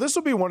 So this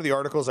will be one of the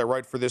articles I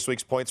write for this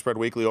week's Point Spread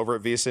Weekly over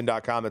at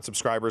vsin.com that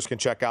subscribers can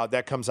check out.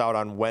 That comes out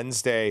on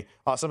Wednesday.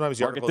 Sometimes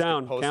the articles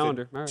get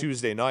posted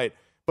Tuesday night.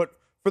 But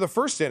for the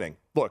first inning,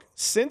 look,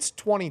 since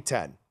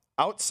 2010,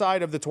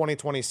 outside of the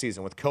 2020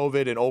 season with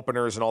COVID and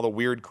openers and all the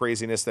weird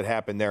craziness that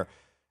happened there,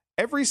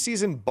 every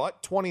season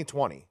but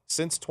 2020,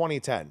 since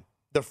 2010,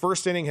 the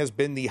first inning has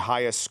been the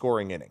highest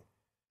scoring inning.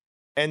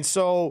 And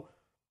so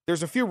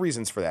there's a few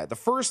reasons for that. The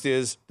first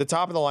is the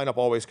top of the lineup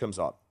always comes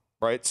up,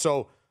 right?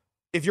 So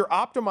if you're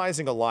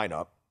optimizing a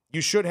lineup,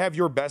 you should have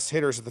your best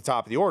hitters at the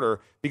top of the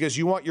order, because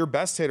you want your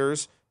best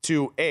hitters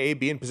to, A,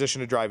 be in position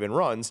to drive in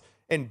runs,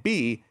 and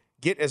B,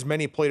 get as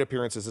many plate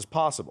appearances as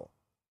possible,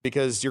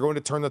 because you're going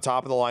to turn the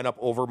top of the lineup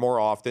over more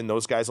often.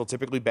 Those guys will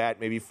typically bat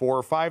maybe 4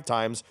 or 5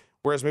 times,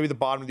 whereas maybe the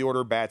bottom of the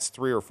order bats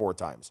 3 or 4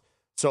 times.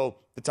 So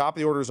the top of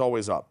the order is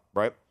always up,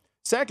 right?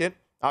 Second,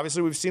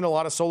 obviously we've seen a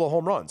lot of solo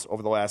home runs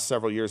over the last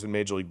several years in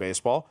Major League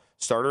Baseball.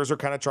 Starters are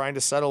kind of trying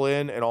to settle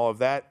in and all of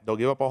that. They'll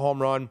give up a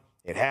home run.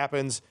 It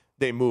happens.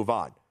 They move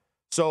on.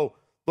 So,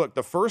 look,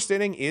 the first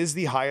inning is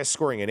the highest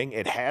scoring inning.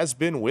 It has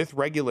been with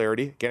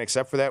regularity, again,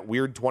 except for that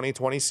weird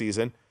 2020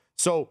 season.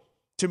 So,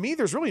 to me,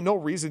 there's really no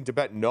reason to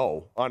bet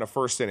no on a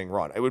first inning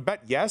run. I would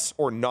bet yes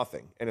or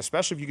nothing, and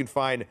especially if you can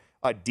find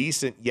a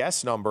decent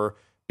yes number,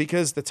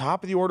 because the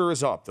top of the order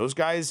is up. Those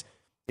guys,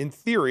 in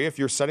theory, if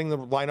you're setting the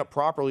lineup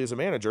properly as a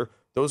manager,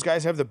 those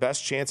guys have the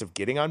best chance of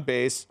getting on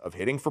base, of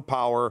hitting for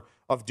power,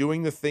 of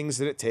doing the things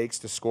that it takes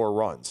to score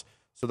runs.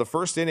 So the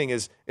first inning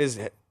is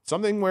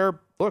something where,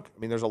 look, I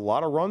mean, there's a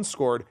lot of runs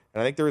scored,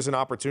 and I think there is an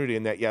opportunity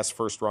in that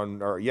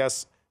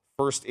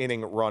first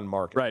inning run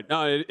market. Right.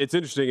 No, it's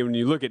interesting when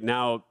you look at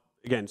now,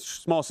 again,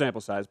 small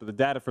sample size, but the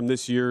data from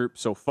this year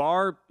so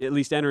far, at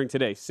least entering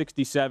today,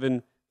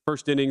 67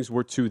 first innings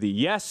were to the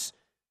yes,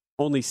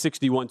 only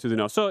 61 to the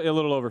no. So a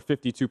little over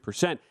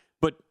 52%.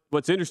 But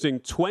what's interesting,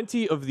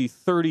 20 of the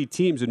 30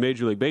 teams in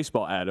Major League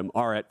Baseball, Adam,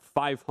 are at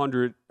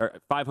 500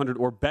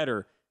 or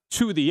better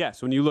to the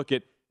yes. When you look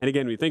at, and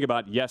again, when you think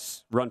about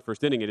yes, run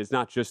first inning, it is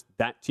not just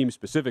that team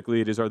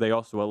specifically. It is, are they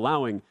also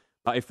allowing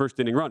a first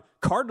inning run?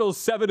 Cardinals,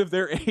 7 of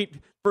their 8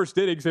 first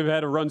innings have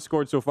had a run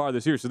scored so far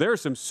this year. So there are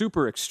some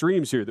super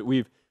extremes here that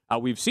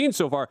we've seen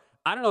so far.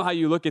 I don't know how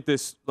you look at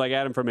this, like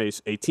Adam, from a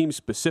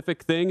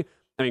team-specific thing.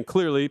 I mean,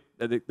 clearly,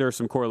 there's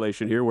some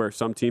correlation here where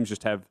some teams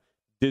just have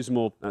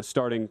dismal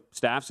starting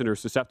staffs and are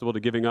susceptible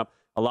to giving up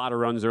a lot of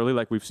runs early,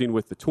 like we've seen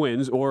with the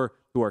Twins, or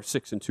who are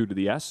 6-2 to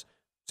the S.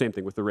 Same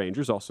thing with the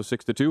Rangers, also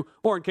 6-2.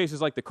 Or in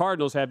cases like the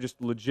Cardinals have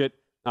just legit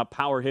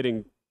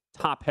power-hitting,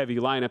 top-heavy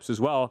lineups as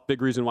well.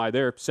 Big reason why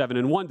they're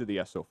 7-1 to the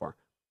S so far.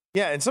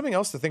 Yeah, and something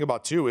else to think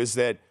about, too, is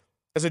that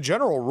as a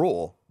general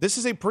rule, this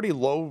is a pretty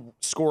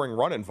low-scoring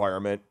run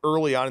environment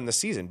early on in the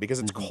season because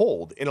it's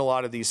cold in a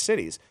lot of these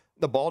cities.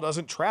 The ball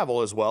doesn't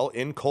travel as well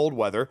in cold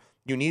weather.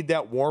 You need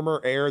that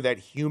warmer air, that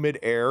humid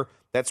air.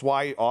 That's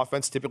why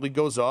offense typically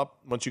goes up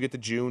once you get to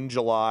June,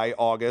 July,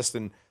 August.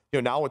 And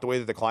now with the way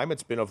that the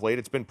climate's been of late,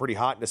 it's been pretty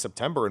hot into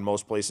September in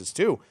most places,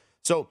 too.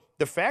 So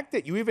the fact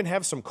that you even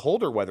have some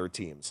colder weather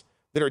teams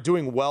that are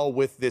doing well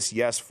with this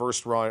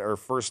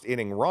first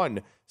inning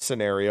run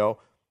scenario,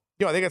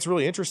 I think that's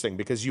really interesting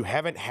because you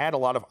haven't had a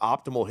lot of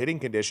optimal hitting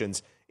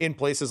conditions in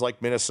places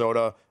like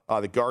Minnesota.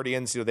 The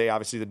Guardians, they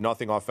obviously did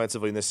nothing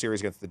offensively in this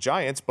series against the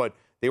Giants, but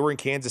they were in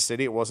Kansas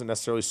City. It wasn't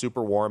necessarily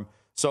super warm.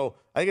 So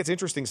I think it's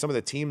interesting some of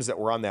the teams that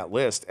were on that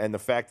list and the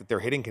fact that their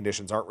hitting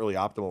conditions aren't really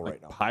optimal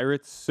right now.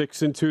 Pirates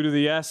 6-2 to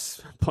the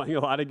S, playing a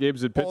lot of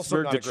games in Pittsburgh.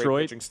 Also not Detroit, a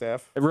great pitching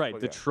staff. Right,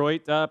 But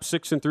Detroit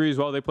 6-3 as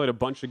well. They played a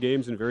bunch of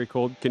games in very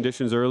cold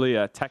conditions early.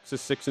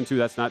 Texas 6-2.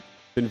 That's not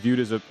been viewed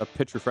as a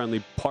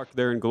pitcher-friendly park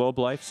there in Globe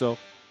Life. So,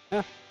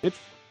 yeah,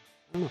 interesting.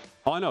 I don't know.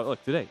 Oh, I know.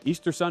 Look, today,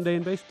 Easter Sunday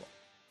in baseball.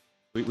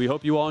 We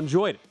hope you all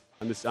enjoyed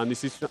it on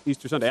this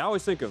Easter Sunday. I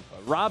always think of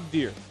Rob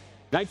Deere,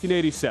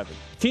 1987.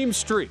 Team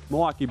streak,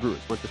 Milwaukee Brewers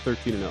went to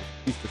 13-0.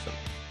 Easter Sunday.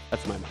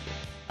 That's my memory.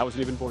 I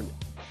wasn't even born yet.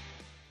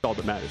 That's all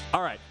that matters.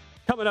 All right,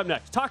 coming up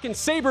next, talking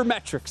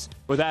sabermetrics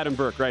with Adam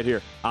Burke right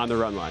here on The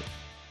Run Line.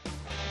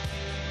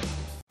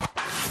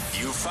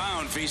 You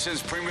found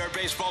VSiN's premier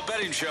baseball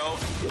betting show.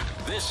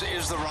 This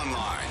is The Run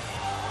Line.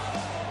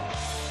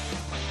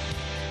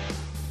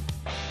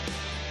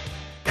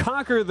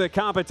 Conquer the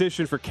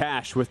competition for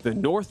cash with the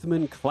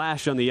Northman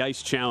Clash on the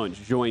Ice Challenge.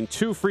 Join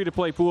 2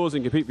 free-to-play pools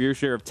and compete for your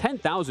share of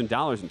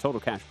 $10,000 in total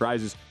cash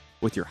prizes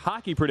with your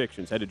hockey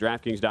predictions. Head to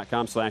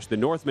DraftKings.com/The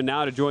Northman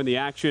now to join the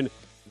action.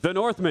 The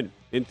Northman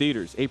in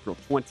theaters April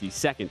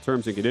 22nd.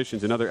 Terms and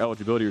conditions and other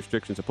eligibility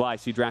restrictions apply.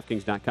 See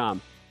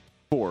DraftKings.com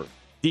for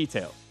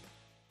details.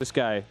 This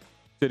guy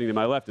sitting to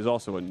my left is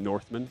also a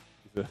Northman.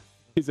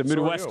 He's a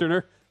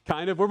Midwesterner,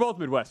 kind of. We're both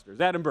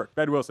Midwesterners. Adam Burke,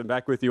 Ben Wilson,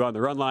 back with you on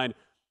The Run Line.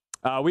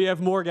 We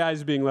have more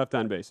guys being left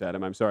on base,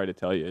 Adam. I'm sorry to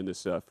tell you in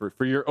this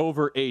for your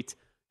over 8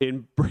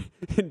 in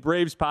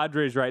Braves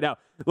Padres right now.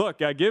 Look,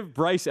 give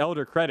Bryce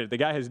Elder credit. The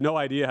guy has no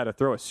idea how to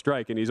throw a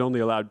strike, and he's only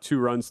allowed 2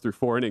 runs through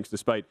 4 innings,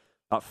 despite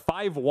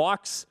 5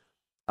 walks,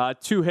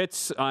 2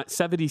 hits,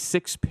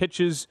 76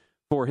 pitches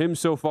for him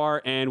so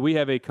far, and we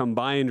have a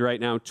combined right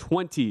now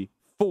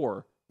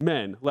 24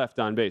 men left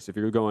on base. If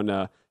you're going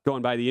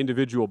by the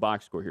individual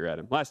box score here,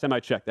 Adam. Last time I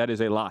checked, that is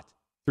a lot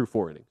through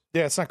 4 innings.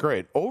 Yeah, it's not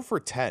great. 0 for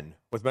 10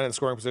 with men in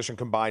scoring position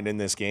combined in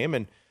this game.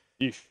 And,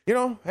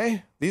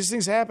 hey, these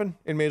things happen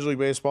in Major League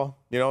Baseball.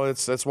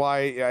 That's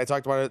why I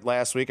talked about it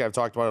last week. I've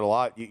talked about it a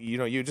lot.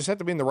 You just have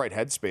to be in the right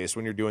headspace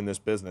when you're doing this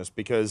business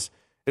because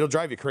it'll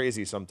drive you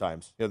crazy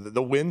sometimes.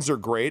 The wins are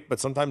great, but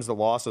sometimes the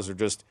losses are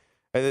just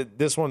 –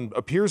 this one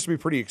appears to be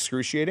pretty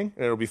excruciating,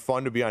 and it'll be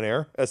fun to be on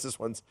air as this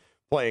one's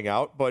playing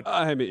out. But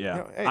I mean,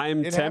 yeah,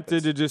 I'm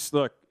tempted to just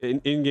look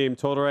in-game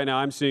total right now.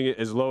 I'm seeing it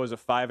as low as a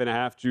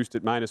 5.5 juiced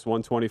at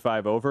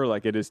 -125 over.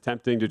 Like, it is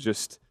tempting to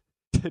just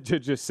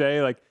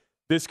say, like,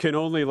 this can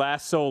only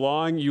last so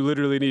long. You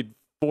literally need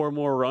 4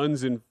 more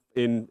runs in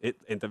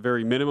at the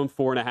very minimum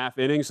 4.5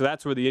 innings. So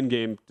that's where the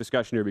in-game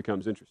discussion here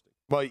becomes interesting.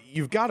 Well,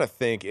 you've got to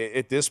think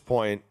at this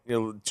point,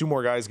 2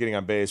 more guys getting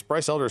on base.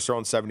 Bryce Elder has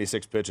thrown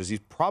 76 pitches. He's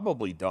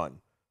probably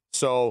done.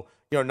 So,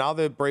 now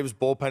the Braves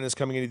bullpen is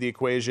coming into the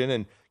equation,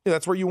 and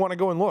that's where you want to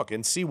go and look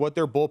and see what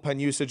their bullpen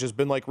usage has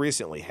been like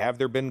recently. Have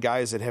there been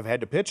guys that have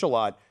had to pitch a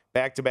lot,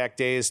 back-to-back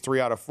days, 3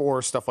 out of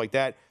 4, stuff like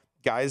that,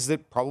 guys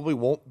that probably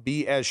won't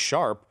be as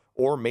sharp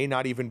or may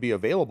not even be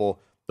available?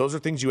 Those are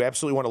things you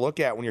absolutely want to look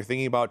at when you're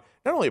thinking about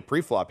not only a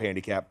pre-flop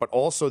handicap, but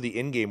also the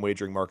in-game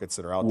wagering markets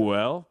that are out there.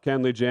 Well,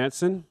 Kenley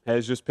Jansen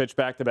has just pitched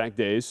back-to-back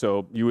days,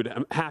 so you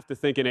would have to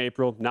think in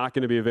April, not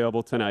going to be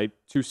available tonight.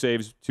 2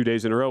 saves 2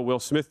 days in a row. Will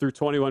Smith threw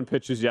 21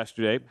 pitches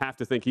yesterday. Have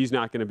to think he's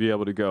not going to be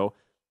able to go.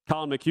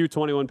 Colin McHugh,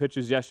 21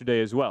 pitches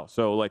yesterday as well.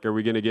 So, are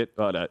we going to get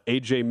an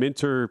A.J.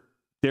 Minter,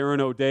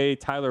 Darren O'Day,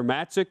 Tyler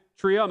Matzik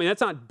trio? I mean,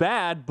 that's not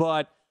bad,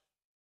 but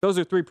those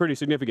are 3 pretty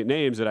significant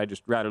names that I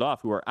just rattled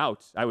off who are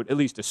out. I would at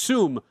least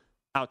assume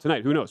out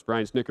tonight. Who knows?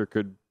 Brian Snitker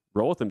could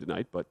roll with them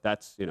tonight, but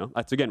that's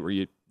again where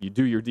you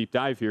do your deep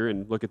dive here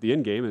and look at the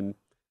in game, and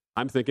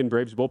I'm thinking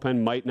Braves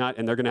bullpen might not,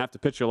 and they're going to have to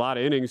pitch a lot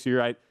of innings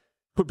here. I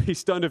would be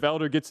stunned if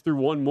Elder gets through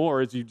one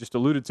more, as you just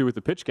alluded to with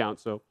the pitch count.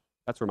 So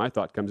that's where my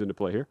thought comes into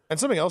play here. And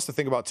something else to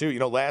think about, too.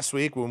 Last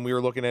week when we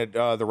were looking at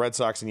the Red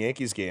Sox and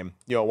Yankees game,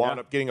 wound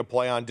up getting a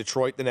play on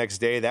Detroit the next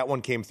day. That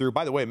one came through.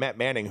 By the way, Matt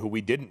Manning, who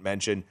we didn't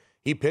mention,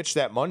 he pitched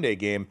that Monday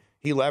game.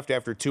 He left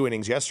after 2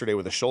 innings yesterday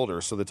with a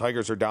shoulder. So the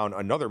Tigers are down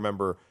another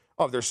member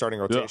of their starting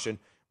rotation.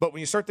 Yeah. But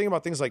when you start thinking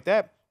about things like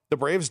that, the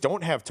Braves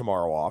don't have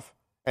tomorrow off,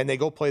 and they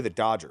go play the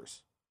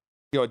Dodgers.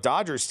 A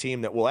Dodgers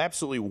team that will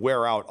absolutely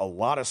wear out a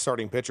lot of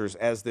starting pitchers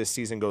as this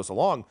season goes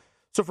along.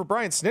 So for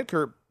Brian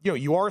Snitker,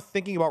 you are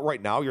thinking about right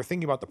now, you're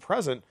thinking about the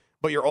present,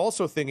 but you're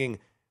also thinking,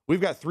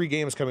 we've got 3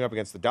 games coming up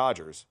against the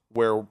Dodgers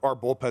where our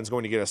bullpen's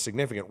going to get a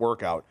significant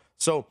workout.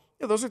 So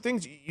those are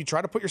things you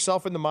try to put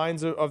yourself in the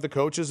minds of the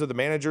coaches, of the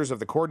managers, of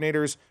the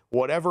coordinators,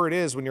 whatever it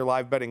is when you're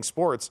live betting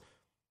sports.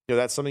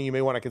 That's something you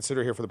may want to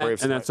consider here for the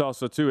Braves. And that's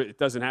also, too, it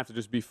doesn't have to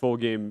just be full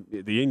game,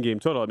 the in-game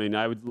total. I mean,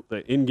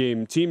 the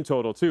in-game team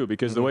total, too,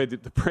 because the way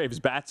that the Braves'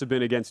 bats have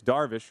been against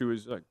Darvish, who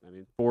is,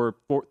 four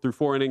through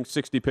 4 innings,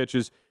 60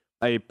 pitches,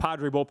 a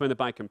Padre bullpen that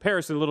by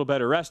comparison a little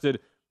better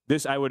rested.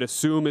 This, I would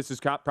assume, this is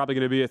probably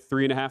going to be a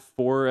 3.5,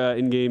 4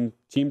 in-game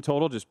team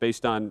total, just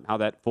based on how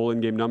that full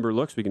in-game number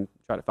looks. We can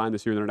try to find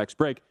this here in our next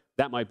break.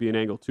 That might be an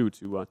angle, too,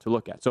 to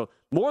look at. So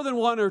more than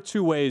 1 or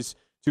 2 ways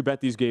to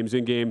bet these games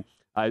in-game.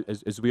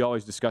 As we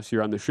always discuss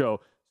here on the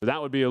show. So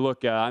that would be a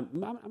look. I'm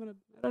going to,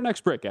 at our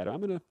next break, Adam, I'm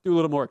going to do a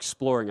little more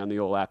exploring on the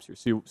old apps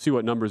here, see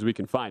what numbers we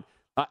can find.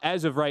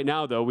 As of right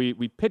now, though, we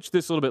pitched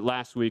this a little bit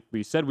last week.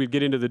 We said we'd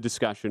get into the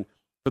discussion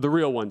for the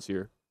real ones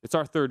here. It's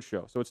our 3rd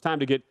show, so it's time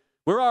to get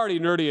 – we're already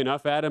nerdy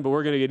enough, Adam, but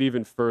we're going to get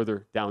even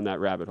further down that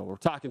rabbit hole. We're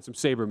talking some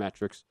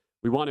sabermetrics.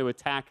 We want to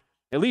attack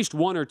at least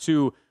 1 or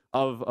 2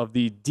 of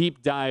the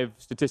deep dive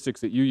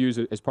statistics that you use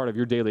as part of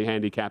your daily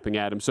handicapping,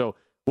 Adam. So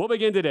we'll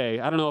begin today.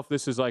 I don't know if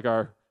this is like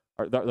our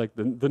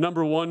the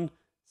number 1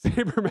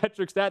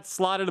 sabermetric stat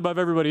slotted above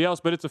everybody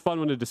else, but it's a fun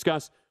one to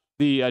discuss.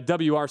 The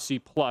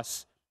WRC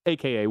Plus,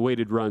 a.k.a.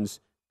 weighted runs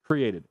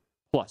created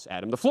plus,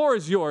 Adam. The floor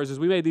is yours as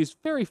we made these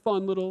very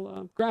fun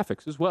little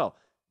graphics as well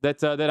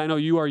that I know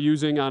you are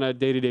using on a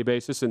day-to-day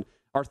basis and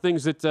are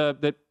things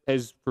that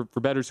as for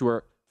bettors who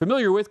are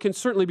familiar with, can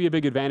certainly be a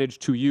big advantage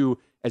to you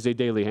as a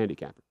daily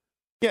handicapper.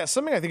 Yeah,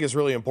 something I think is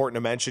really important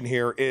to mention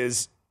here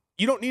is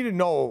you don't need to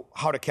know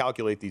how to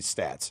calculate these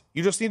stats.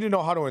 You just need to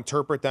know how to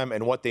interpret them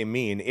and what they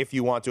mean if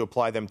you want to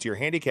apply them to your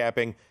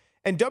handicapping.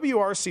 And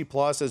WRC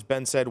Plus, as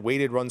Ben said,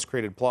 weighted runs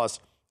created plus,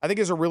 I think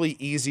is a really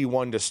easy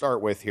one to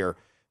start with here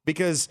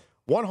because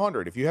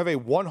 100, if you have a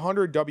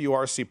 100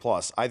 WRC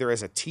Plus, either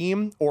as a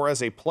team or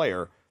as a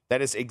player,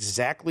 that is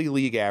exactly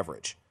league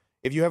average.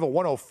 If you have a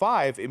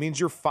 105, it means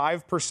you're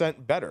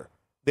 5% better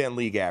than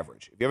league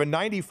average. If you have a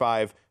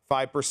 95,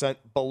 5%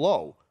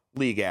 below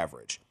league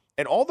average.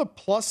 And all the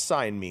plus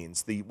sign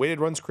means, the weighted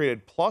runs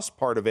created plus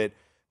part of it,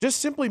 just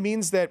simply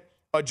means that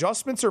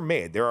adjustments are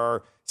made. There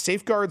are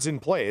safeguards in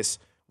place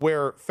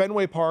where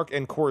Fenway Park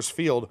and Coors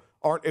Field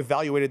aren't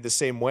evaluated the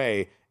same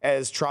way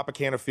as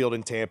Tropicana Field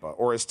in Tampa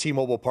or as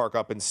T-Mobile Park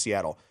up in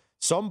Seattle.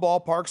 Some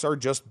ballparks are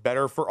just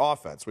better for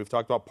offense. We've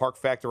talked about park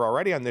factor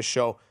already on this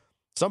show.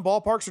 Some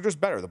ballparks are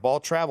just better. The ball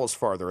travels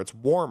farther. It's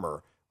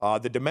warmer.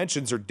 The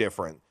dimensions are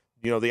different.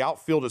 The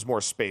outfield is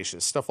more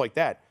spacious, stuff like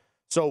that.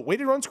 So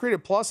weighted runs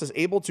created plus is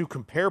able to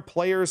compare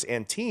players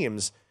and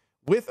teams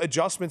with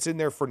adjustments in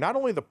there for not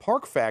only the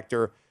park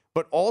factor,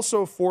 but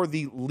also for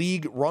the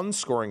league run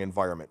scoring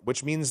environment,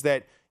 which means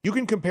that you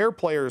can compare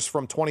players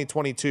from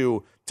 2022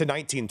 to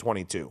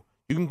 1922.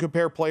 You can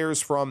compare players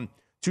from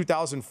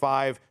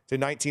 2005 to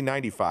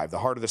 1995, the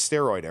heart of the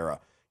steroid era.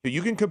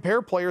 You can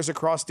compare players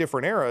across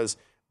different eras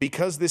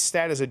because this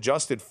stat is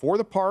adjusted for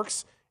the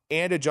parks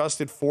and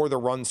adjusted for the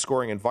run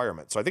scoring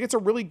environment. So I think it's a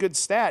really good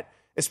stat,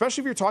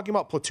 especially if you're talking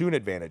about platoon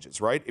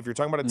advantages, right? If you're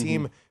talking about a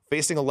team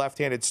facing a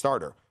left-handed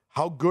starter,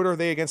 how good are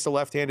they against a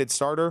left-handed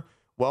starter?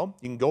 Well,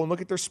 you can go and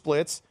look at their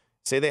splits.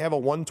 Say they have a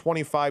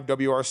 125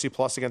 WRC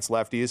plus against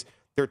lefties.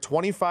 They're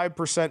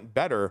 25%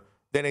 better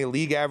than a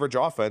league average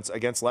offense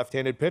against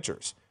left-handed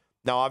pitchers.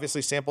 Now,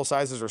 obviously, sample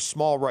sizes are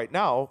small right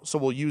now, so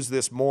we'll use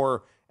this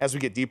more as we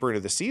get deeper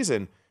into the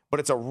season. But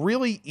it's a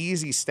really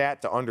easy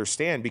stat to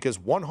understand because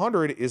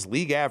 100 is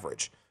league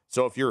average.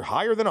 So if you're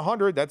higher than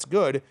 100, that's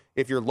good.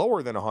 If you're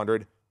lower than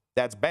 100,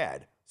 that's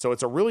bad. So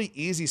it's a really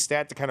easy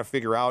stat to kind of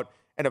figure out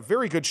and a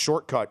very good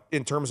shortcut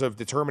in terms of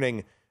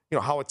determining,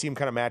 how a team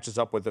kind of matches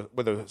up with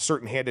a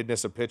certain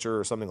handedness of pitcher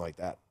or something like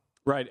that.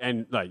 Right.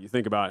 And you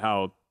think about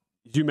how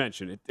you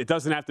mentioned it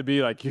doesn't have to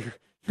be like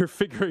you're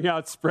figuring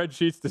out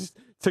spreadsheets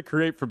to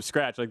create from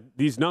scratch. Like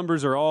these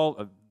numbers are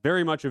all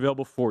very much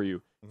available for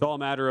you. It's all a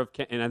matter of,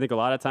 and I think a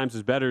lot of times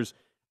as bettors,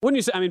 wouldn't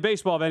you say,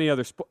 baseball of any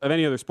other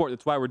sport,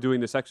 that's why we're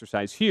doing this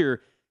exercise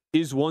here,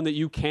 is one that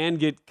you can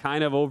get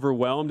kind of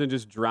overwhelmed and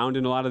just drowned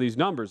in a lot of these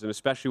numbers. And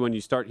especially when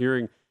you start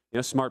hearing,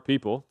 smart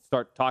people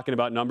start talking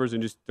about numbers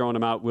and just throwing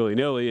them out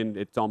willy-nilly, and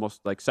it's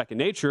almost like second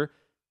nature.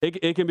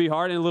 It can be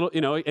hard and a little,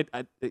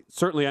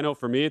 certainly I know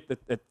for me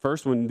at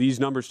first when these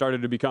numbers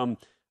started to become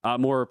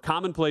more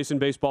commonplace in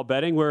baseball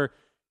betting where,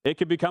 it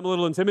could become a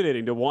little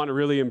intimidating to want to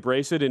really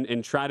embrace it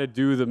and try to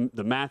do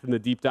the math and the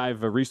deep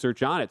dive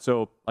research on it.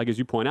 So, like as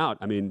you point out,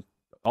 I mean,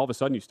 all of a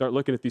sudden you start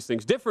looking at these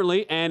things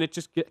differently, and it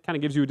just kind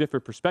of gives you a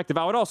different perspective.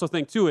 I would also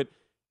think, too,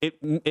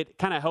 it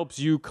kind of helps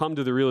you come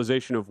to the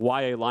realization of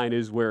why a line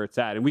is where it's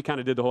at. And we kind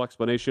of did the whole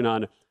explanation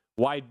on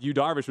why Yu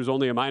Darvish was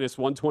only a minus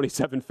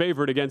 127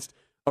 favorite against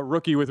a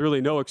rookie with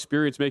really no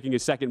experience making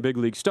his second big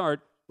league start.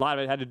 A lot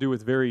of it had to do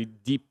with very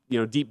deep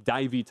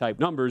divey type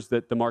numbers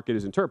that the market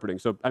is interpreting.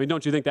 So, I mean,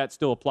 don't you think that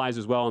still applies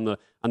as well on the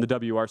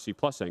WRC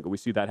plus angle? We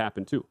see that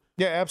happen too.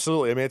 Yeah,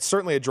 absolutely. I mean, it's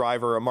certainly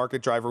a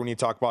market driver when you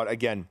talk about,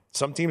 again,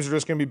 some teams are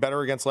just going to be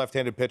better against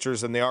left-handed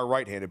pitchers than they are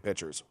right-handed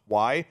pitchers.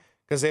 Why?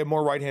 Because they have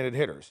more right-handed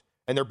hitters,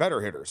 and their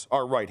better hitters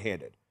are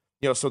right-handed.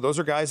 So those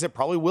are guys that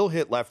probably will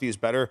hit lefties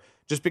better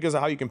just because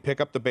of how you can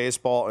pick up the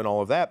baseball and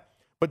all of that.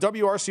 But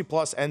WRC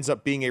plus ends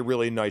up being a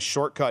really nice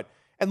shortcut.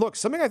 And look,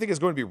 something I think is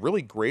going to be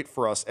really great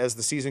for us as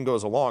the season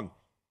goes along.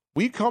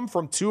 We come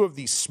from two of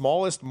the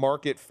smallest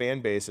market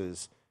fan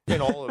bases in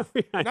all of,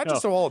 not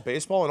just all of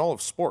baseball, in all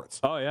of sports.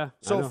 Oh, yeah.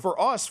 So for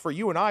us, for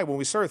you and I, when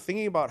we started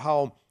thinking about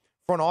how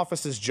front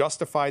offices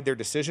justified their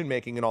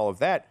decision-making and all of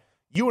that,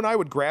 you and I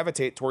would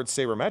gravitate towards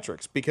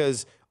sabermetrics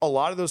because a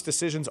lot of those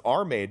decisions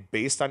are made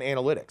based on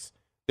analytics.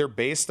 They're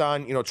based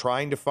on,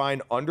 trying to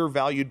find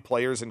undervalued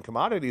players and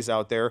commodities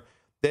out there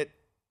that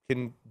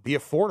can be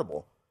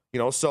affordable.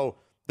 So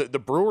the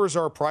Brewers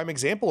are a prime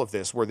example of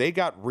this, where they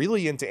got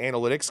really into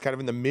analytics kind of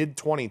in the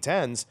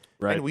mid-2010s,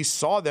 right. And we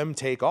saw them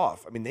take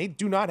off. I mean, they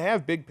do not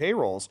have big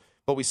payrolls,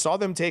 but we saw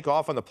them take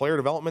off on the player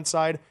development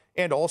side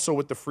and also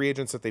with the free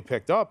agents that they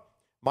picked up.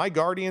 My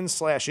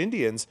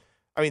Guardians/Indians,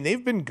 I mean,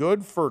 they've been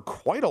good for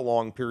quite a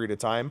long period of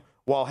time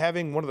while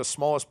having one of the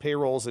smallest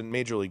payrolls in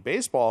Major League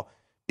Baseball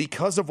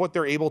because of what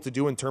they're able to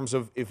do in terms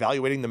of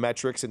evaluating the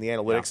metrics and the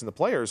analytics and the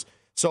players.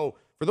 So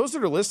for those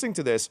that are listening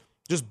to this,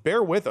 just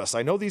bear with us.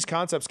 I know these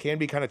concepts can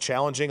be kind of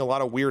challenging, a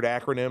lot of weird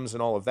acronyms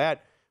and all of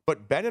that,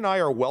 but Ben and I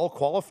are well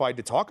qualified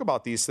to talk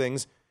about these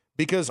things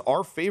because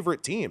our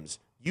favorite teams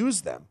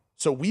use them.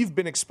 So we've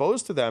been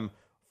exposed to them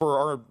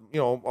for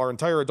our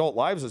entire adult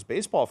lives as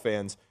baseball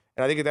fans.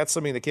 And I think that's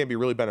something that can be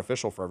really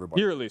beneficial for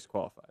everybody. You're at least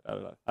qualified.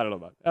 I don't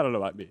know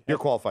about me. You're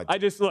qualified. I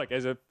just look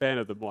as a fan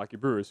of the Milwaukee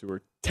Brewers, who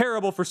were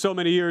terrible for so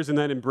many years and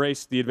then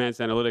embraced the advanced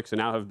analytics and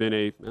now have been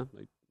a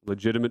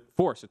legitimate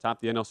force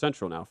atop the NL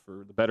Central now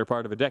for the better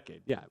part of a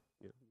decade. Yeah,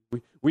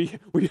 we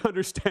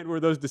understand where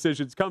those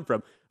decisions come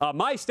from.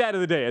 My stat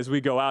of the day as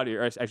we go out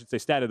here, I should say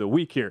stat of the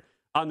week here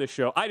on this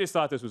show. I just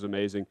thought this was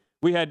amazing.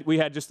 We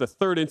had just the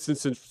third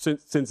instance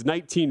since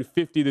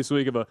 1950 this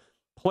week of a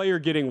player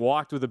getting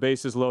walked with the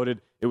bases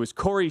loaded. It was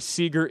Corey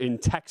Seager in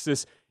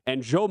Texas,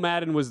 and Joe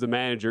Maddon was the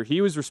manager. He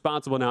was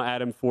responsible now,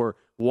 Adam, for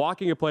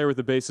walking a player with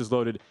the bases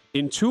loaded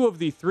in two of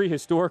the three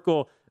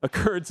historical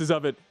occurrences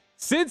of it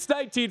since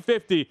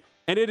 1950,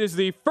 and it is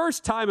the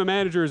first time a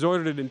manager has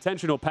ordered an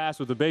intentional pass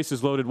with the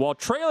bases loaded while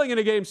trailing in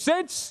a game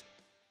since,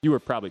 you were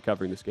probably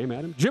covering this game,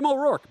 Adam, Jim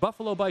O'Rourke,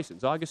 Buffalo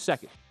Bisons, August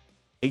 2nd,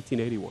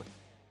 1881.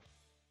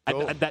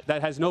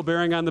 That has no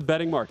bearing on the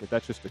betting market.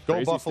 That's just a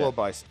crazy Go Buffalo stat.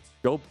 Bisons.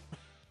 Go.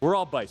 We're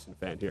all Bison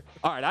fan here.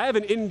 All right, I have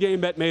an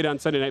in-game bet made on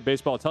Sunday Night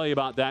Baseball. I'll tell you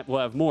about that. We'll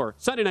have more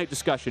Sunday night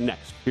discussion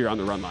next here on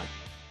The Run Line.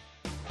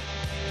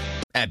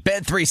 At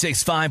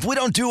Bet365, we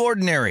don't do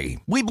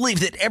ordinary. We believe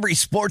that every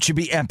sport should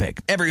be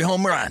epic. Every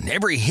home run,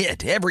 every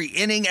hit, every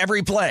inning,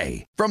 every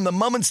play. From the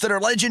moments that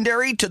are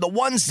legendary to the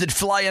ones that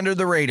fly under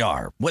the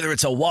radar. Whether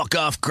it's a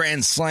walk-off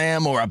grand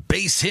slam or a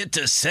base hit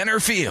to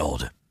center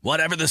field.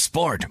 Whatever the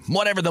sport,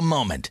 whatever the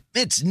moment.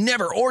 It's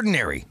never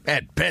ordinary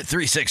at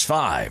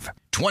Bet365.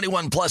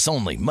 21 plus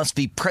only. Must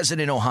be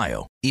present in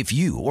Ohio. If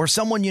you or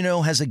someone you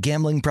know has a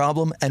gambling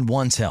problem and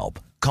wants help,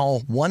 call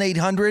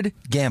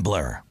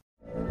 1-800-GAMBLER.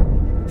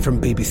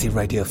 From BBC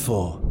Radio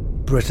 4,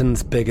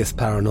 Britain's biggest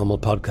paranormal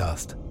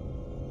podcast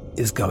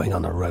is going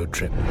on a road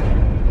trip.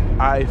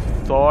 I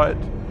thought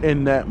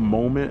in that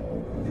moment,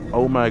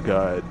 oh my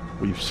God,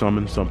 we've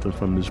summoned something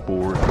from this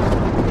board.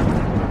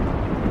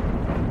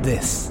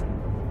 This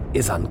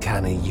is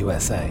Uncanny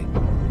USA.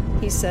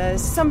 He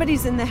says,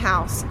 somebody's in the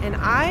house, and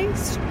I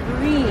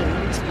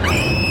screamed.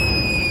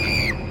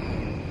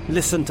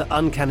 Listen to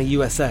Uncanny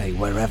USA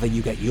wherever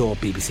you get your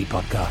BBC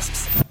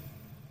podcasts,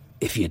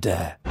 if you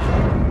dare.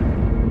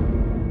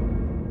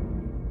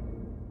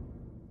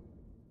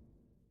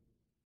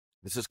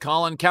 This is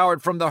Colin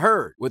Cowherd from The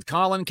Herd with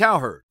Colin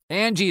Cowherd.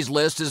 Angie's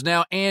List is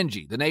now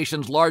Angie, the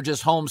nation's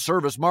largest home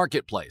service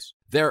marketplace.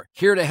 They're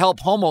here to help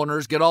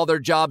homeowners get all their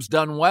jobs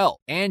done well.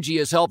 Angie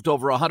has helped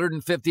over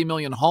 150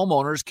 million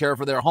homeowners care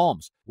for their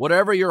homes.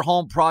 Whatever your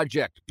home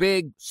project,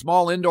 big,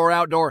 small, indoor,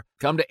 outdoor,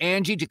 come to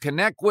Angie to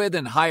connect with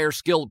and hire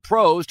skilled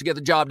pros to get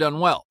the job done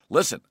well.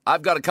 Listen,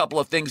 I've got a couple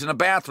of things in a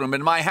bathroom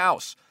in my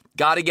house.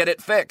 Got to get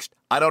it fixed.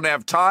 I don't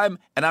have time,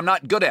 and I'm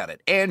not good at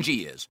it.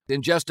 Angie is.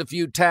 In just a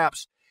few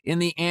taps in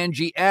the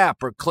Angie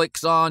app or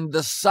clicks on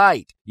the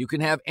site, you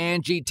can have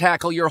Angie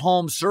tackle your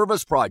home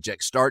service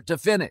project start to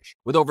finish.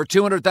 With over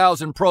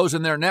 200,000 pros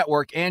in their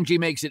network, Angie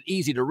makes it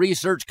easy to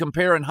research,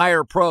 compare, and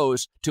hire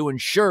pros to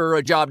ensure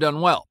a job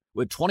done well.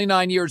 With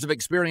 29 years of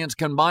experience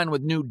combined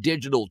with new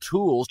digital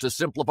tools to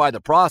simplify the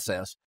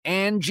process,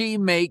 Angie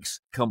makes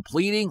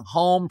completing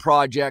home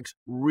projects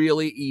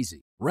really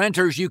easy.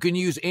 Renters, you can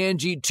use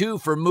Angie too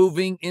for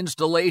moving,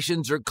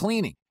 installations, or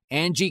cleaning.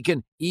 Angie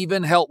can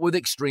even help with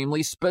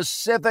extremely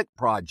specific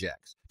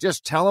projects.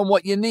 Just tell them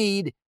what you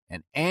need,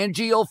 and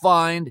Angie will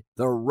find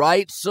the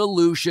right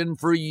solution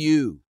for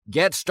you.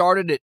 Get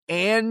started at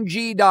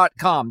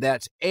Angie.com.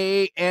 That's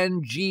ANGI.com,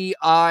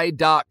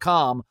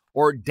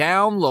 or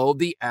download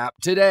the app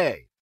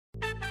today.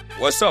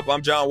 What's up?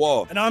 I'm John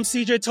Wall. And I'm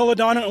CJ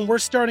Toledano, and we're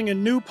starting a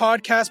new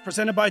podcast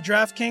presented by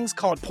DraftKings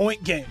called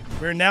Point Game.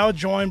 We're now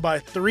joined by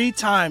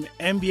three-time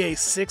NBA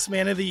Sixth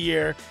Man of the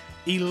Year,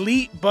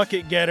 elite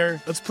bucket getter.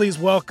 Let's please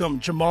welcome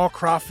Jamal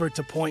Crawford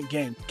to Point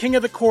Game. King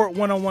of the Court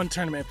one-on-one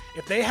tournament.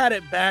 If they had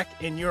it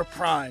back in your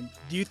prime,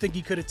 do you think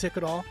you could have took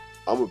it all?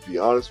 I'm going to be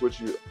honest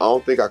with you. I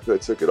don't think I could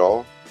have took it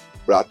all,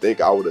 but I think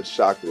I would have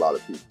shocked a lot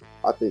of people.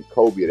 I think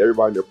Kobe and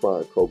everybody in their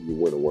prime, Kobe would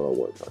win a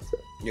one-on-one contest.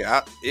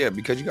 Yeah,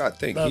 because you got to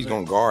think he's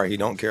going to guard. He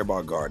don't care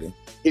about guarding.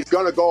 He's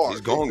going to guard.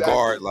 He's going to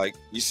guard. Like,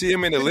 you see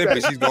him in the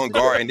Olympics, he's going to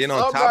guard. And then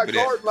on top of that.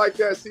 I'm not guarding like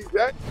that,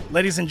 CJ.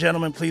 Ladies and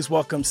gentlemen, please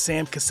welcome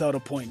Sam Cassell to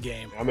Point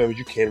Game. I remember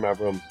you came out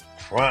from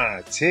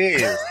crying,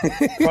 tears,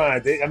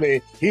 crying. I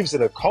mean, he was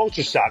in a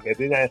culture shock. And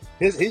then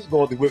he's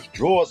going through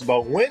withdrawals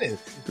about winning.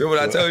 Remember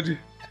what I told you?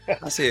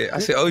 I said,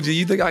 OG,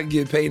 you think I can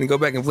get paid and go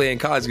back and play in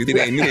college because it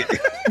ain't it?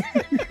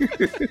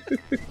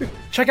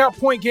 Check out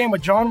Point Game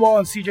with John Wall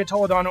and CJ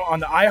Toledano on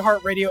the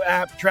iHeartRadio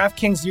app,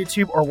 DraftKings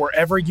YouTube, or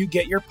wherever you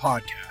get your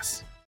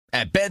podcasts.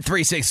 At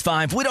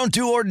Bet365, we don't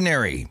do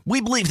ordinary.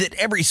 We believe that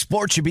every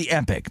sport should be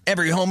epic.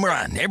 Every home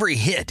run, every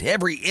hit,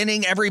 every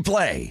inning, every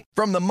play.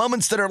 From the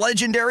moments that are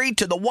legendary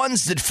to the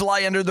ones that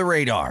fly under the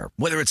radar.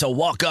 Whether it's a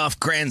walk-off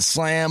grand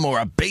slam or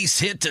a base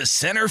hit to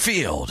center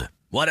field.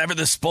 Whatever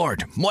the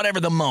sport, whatever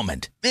the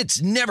moment,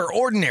 it's never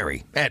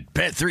ordinary at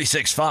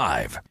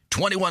Bet365.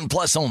 21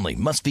 plus only.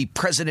 Must be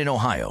present in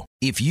Ohio.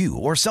 If you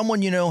or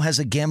someone you know has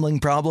a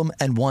gambling problem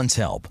and wants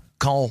help,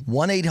 call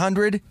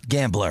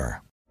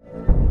 1-800-GAMBLER.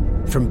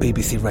 From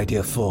BBC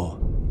Radio 4,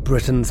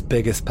 Britain's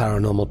biggest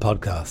paranormal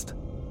podcast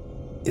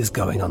is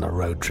going on a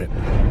road trip.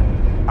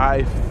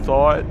 I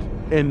thought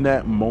in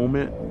that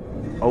moment,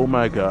 oh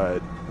my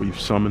God, we've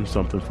summoned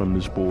something from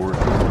this board.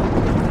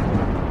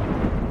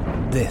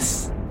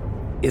 This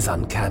is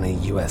Uncanny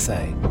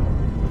USA.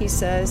 He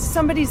says,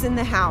 somebody's in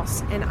the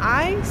house, and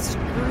I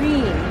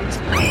screamed.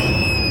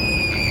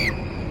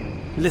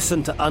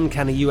 Listen to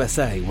Uncanny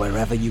USA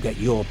wherever you get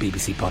your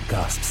BBC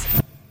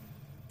podcasts,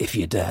 if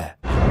you dare.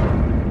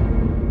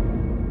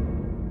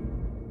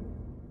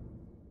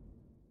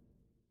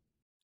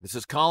 This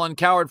is Colin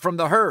Cowherd from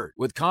The Herd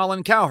with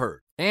Colin Cowherd.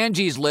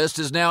 Angie's List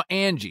is now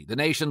Angie, the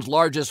nation's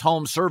largest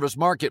home service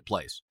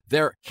marketplace.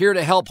 They're here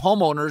to help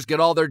homeowners get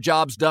all their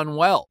jobs done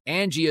well.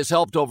 Angie has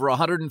helped over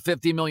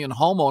 150 million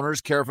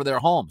homeowners care for their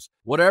homes.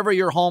 Whatever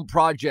your home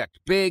project,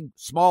 big,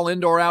 small,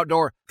 indoor,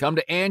 outdoor, come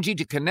to Angie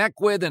to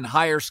connect with and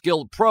hire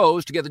skilled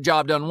pros to get the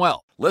job done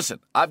well. Listen,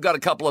 I've got a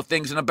couple of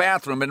things in a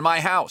bathroom in my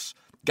house.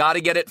 Got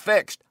to get it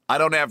fixed. I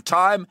don't have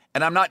time,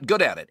 and I'm not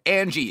good at it.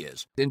 Angie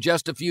is. In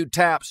just a few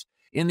taps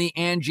in the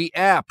Angie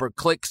app or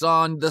clicks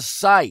on the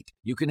site,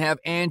 you can have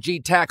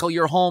Angie tackle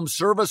your home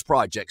service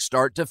project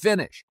start to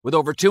finish. With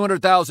over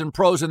 200,000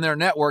 pros in their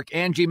network,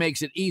 Angie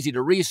makes it easy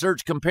to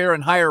research, compare,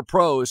 and hire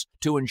pros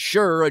to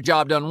ensure a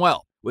job done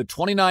well. With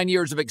 29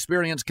 years of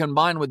experience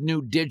combined with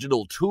new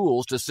digital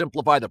tools to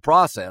simplify the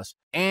process,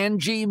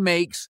 Angie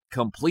makes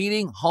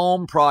completing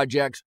home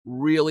projects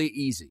really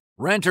easy.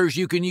 Renters,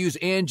 you can use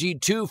Angie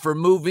too for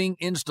moving,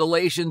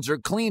 installations, or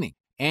cleaning.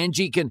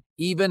 Angie can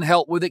even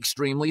help with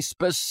extremely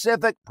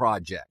specific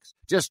projects.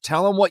 Just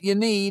tell them what you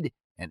need,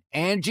 and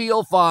Angie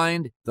will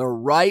find the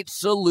right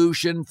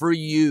solution for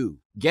you.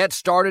 Get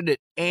started at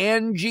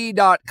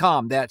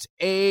Angie.com. That's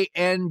ANGI.com,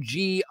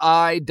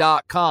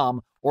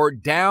 or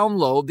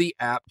download the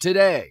app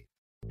today.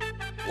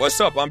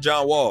 What's up? I'm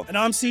John Wall. And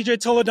I'm CJ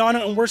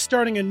Toledano, and we're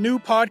starting a new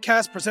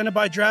podcast presented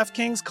by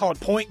DraftKings called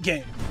Point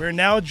Game. We're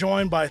now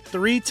joined by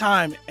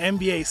three-time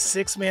NBA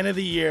Sixth Man of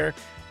the Year,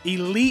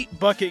 elite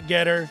bucket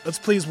getter. Let's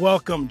please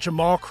welcome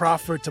Jamal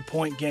Crawford to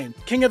Point Game.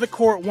 King of the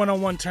Court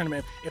one-on-one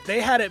tournament. If they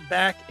had it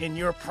back in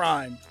your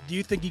prime, do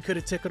you think you could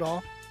have took it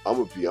all? I'm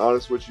going to be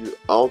honest with you.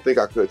 I don't think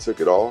I could have took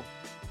it all,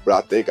 but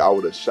I think I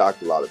would have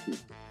shocked a lot of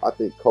people. I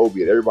think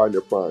Kobe and everybody in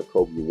their prime,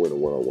 Kobe would win a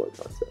one-on-one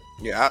contest.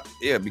 Yeah,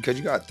 because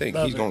you got to think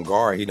he's going to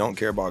guard. He don't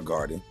care about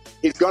guarding.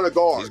 He's going to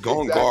guard. He's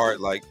going to guard.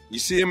 Like, you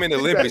see him in the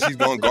Olympics, he's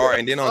going to guard.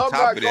 And then on top of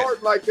that. I'm not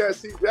guarding like that,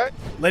 CJ.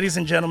 Ladies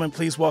and gentlemen,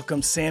 please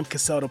welcome Sam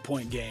Cassell to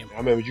Point Game. I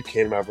remember you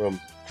came out from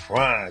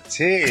crying,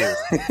 tears,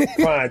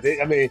 crying.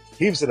 I mean,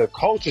 he was in a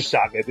culture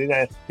shock. And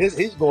then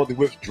he's going through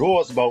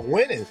withdrawals about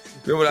winning.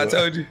 Remember what I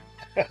told you?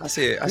 I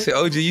said,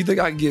 OG, you think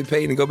I can get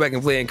paid and go back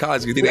and play in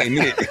college because it ain't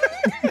it?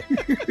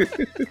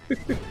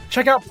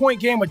 Check out Point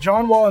Game with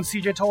John Wall and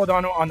CJ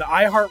Toledano on the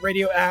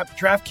iHeartRadio app,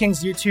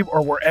 DraftKings YouTube,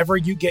 or wherever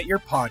you get your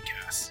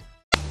podcasts.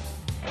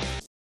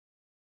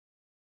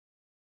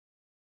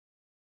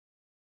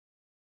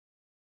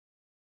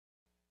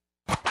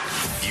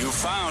 You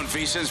on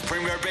VSiN's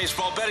premier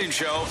baseball betting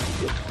show.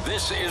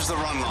 This is The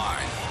Run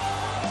Line.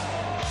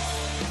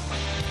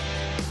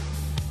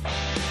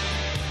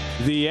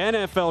 The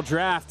NFL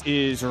Draft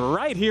is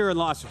right here in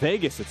Las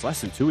Vegas. It's less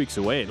than 2 weeks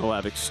away, and we'll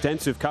have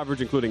extensive coverage,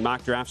 including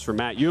mock drafts from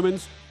Matt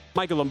Youmans.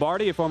 Michael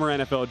Lombardi, a former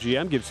NFL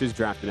GM, gives his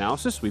draft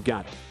analysis. We've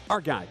got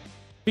our guy,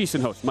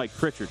 VSiN host Mike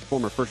Pritchard,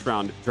 former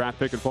first-round draft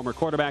pick and former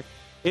quarterback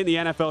in the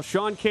NFL.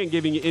 Sean King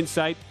giving you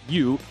insight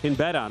you can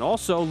bet on.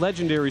 Also,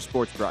 legendary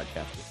sports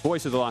broadcaster,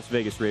 voice of the Las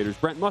Vegas Raiders,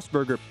 Brent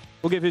Musburger,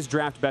 will give his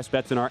draft best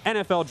bets in our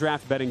NFL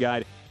Draft Betting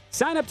Guide.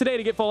 Sign up today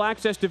to get full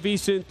access to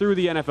VSiN through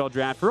the NFL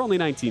Draft for only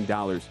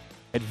 $19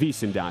 at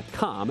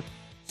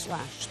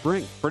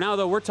VSiN.com/spring. For now,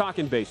 though, we're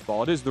talking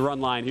baseball. It is the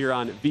Run Line here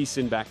on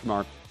VSiN, back from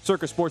our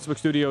Circus Sportsbook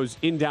Studios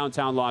in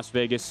downtown Las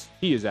Vegas.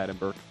 He is Adam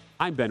Burke.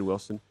 I'm Ben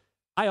Wilson.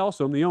 I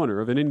also am the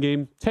owner of an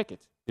in-game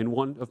ticket in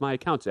one of my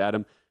accounts,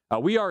 Adam.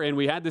 We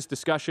had this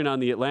discussion on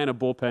the Atlanta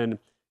bullpen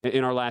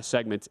in our last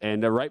segment,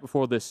 and right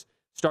before this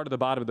start of the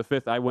bottom of the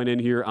fifth, I went in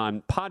here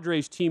on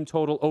Padres team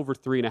total over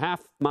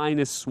 3.5,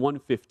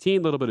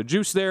 -115, a little bit of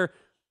juice there.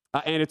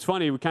 And it's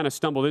funny, we kind of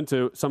stumbled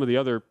into some of the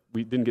other,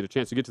 we didn't get a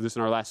chance to get to this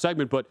in our last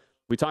segment, but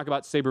we talk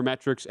about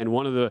sabermetrics, and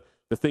one of the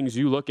things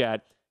you look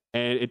at,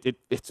 and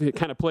it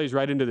kind of plays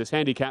right into this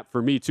handicap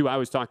for me too. I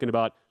was talking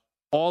about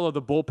all of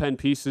the bullpen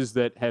pieces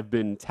that have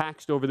been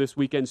taxed over this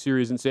weekend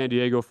series in San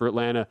Diego for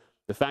Atlanta,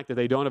 the fact that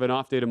they don't have an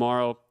off day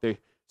tomorrow, they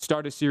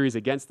start a series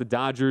against the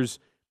Dodgers,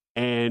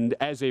 and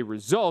as a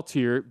result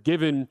here,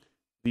 given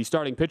the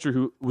starting pitcher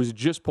who was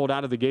just pulled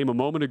out of the game a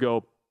moment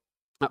ago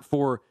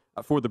for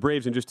the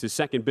Braves in just his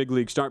second big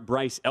league start,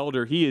 Bryce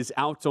Elder. He is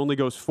out, only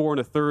goes 4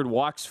 1/3,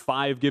 walks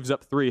 5, gives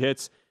up 3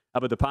 hits.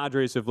 But the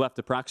Padres have left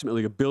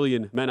approximately 1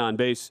 billion men on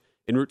base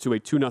en route to a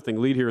 2-0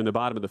 lead here in the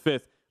bottom of the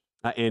fifth.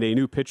 And a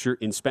new pitcher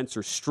in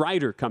Spencer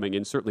Strider coming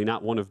in, certainly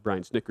not one of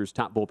Brian Snitker's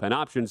top bullpen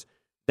options.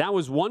 That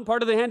was one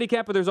part of the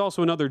handicap, but there's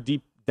also another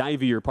deep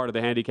divier part of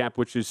the handicap,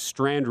 which is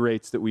strand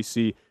rates that we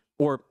see,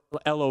 or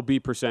LOB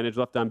percentage,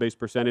 left on base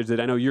percentage,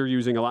 that I know you're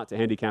using a lot to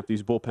handicap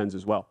these bullpens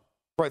as well.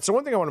 Right. So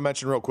one thing I want to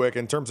mention real quick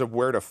in terms of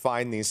where to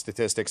find these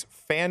statistics,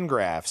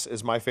 Fangraphs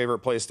is my favorite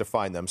place to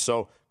find them.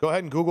 So go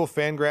ahead and Google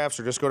Fangraphs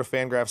or just go to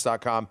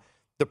fangraphs.com.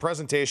 The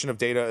presentation of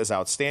data is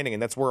outstanding,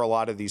 and that's where a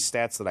lot of these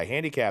stats that I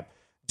handicap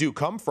do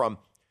come from.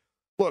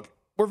 Look,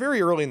 we're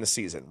very early in the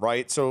season,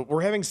 right? So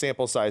we're having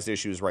sample size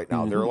issues right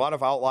now. There are a lot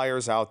of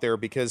outliers out there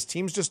because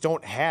teams just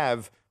don't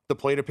have the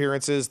plate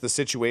appearances, the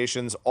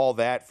situations, all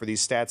that for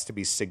these stats to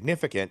be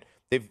significant.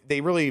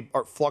 They really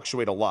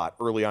fluctuate a lot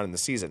early on in the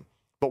season.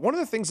 But one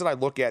of the things that I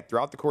look at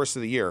throughout the course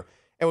of the year,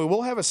 and we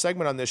will have a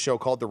segment on this show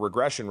called the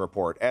Regression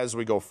Report as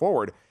we go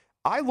forward,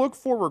 I look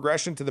for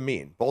regression to the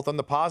mean, both on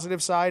the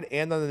positive side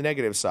and on the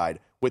negative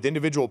side, with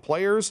individual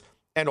players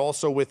and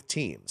also with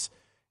teams.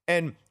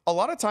 And a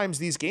lot of times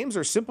these games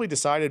are simply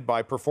decided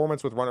by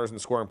performance with runners in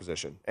scoring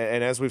position.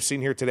 And as we've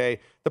seen here today,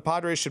 the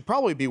Padres should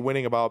probably be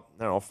winning about,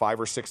 5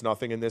 or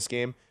 6-0 in this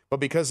game. But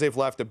because they've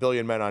left 1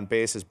 billion men on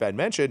base, as Ben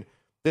mentioned,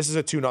 this is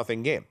a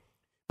 2-0 game.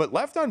 But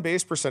left on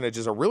base percentage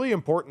is a really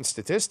important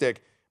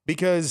statistic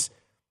because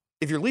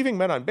if you're leaving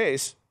men on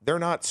base, they're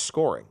not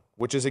scoring,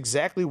 which is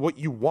exactly what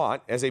you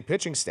want as a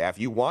pitching staff.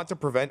 You want to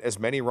prevent as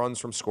many runs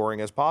from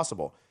scoring as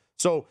possible.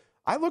 So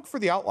I look for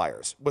the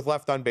outliers with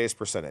left on base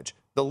percentage.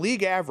 The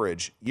league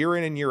average year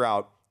in and year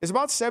out is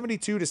about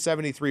 72 to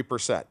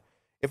 73%.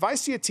 If I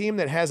see a team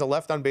that has a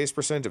left on base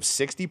percentage of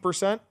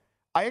 60%,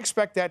 I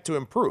expect that to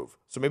improve.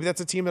 So maybe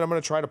that's a team that I'm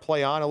going to try to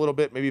play on a little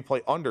bit, maybe play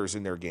unders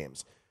in their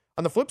games.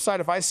 On the flip side,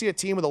 if I see a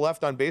team with a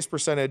left on base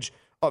percentage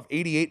of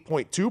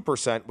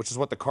 88.2%, which is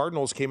what the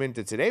Cardinals came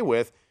into today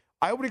with,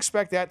 I would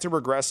expect that to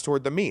regress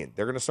toward the mean.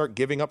 They're going to start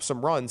giving up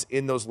some runs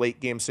in those late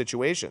game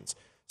situations.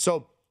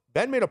 So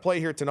Ben made a play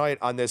here tonight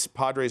on this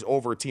Padres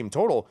over team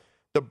total.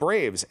 The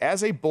Braves,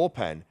 as a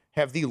bullpen,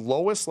 have the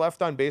lowest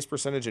left on base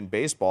percentage in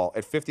baseball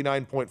at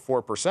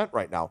 59.4%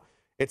 right now.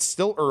 It's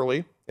still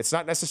early. It's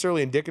not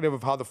necessarily indicative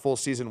of how the full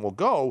season will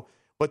go,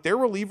 but their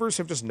relievers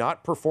have just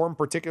not performed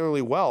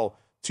particularly well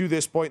to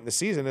this point in the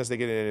season as they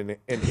get in an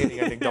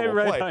inning-ending double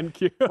right play. On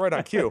cue. Right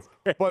on cue.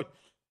 But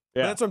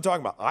yeah. That's what I'm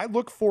talking about. I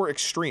look for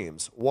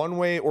extremes, one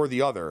way or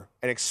the other,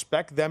 and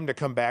expect them to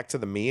come back to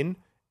the mean.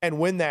 And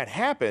when that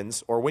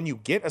happens, or when you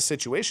get a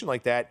situation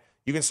like that,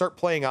 you can start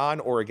playing on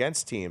or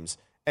against teams,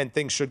 and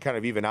things should kind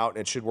of even out,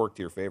 and it should work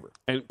to your favor.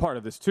 And part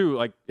of this, too,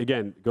 like,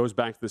 again, goes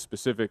back to the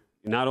specific,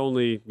 not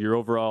only your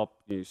overall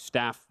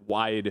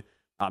staff-wide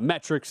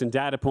metrics and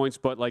data points,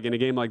 but like in a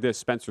game like this,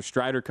 Spencer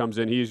Strider comes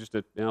in. He's just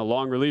a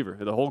long reliever.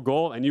 The whole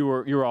goal, and you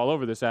were all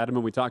over this, Adam,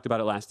 and we talked about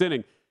it last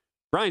inning.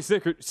 Brian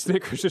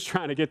Snitker's just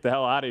trying to get the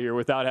hell out of here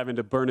without having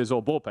to burn his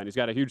old bullpen. He's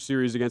got a huge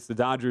series against the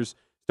Dodgers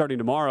starting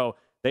tomorrow.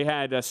 They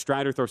had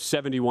Strider throw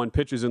 71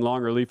 pitches in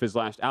long relief his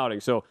last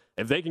outing. So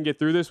if they can get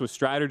through this with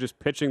Strider just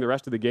pitching the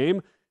rest of the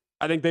game,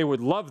 I think they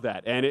would love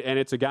that. And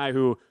it's a guy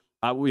who,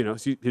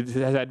 has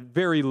had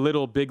very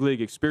little big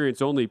league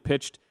experience, only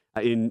pitched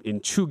in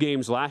 2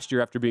 games last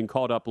year after being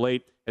called up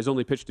late, has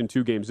only pitched in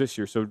 2 games this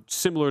year. So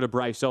similar to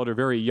Bryce Elder,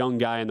 very young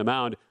guy on the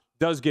mound.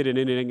 does get an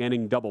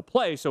inning double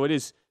play. So it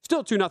is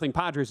still 2-0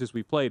 Padres as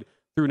we played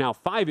through now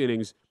 5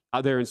 innings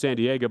out there in San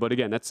Diego. But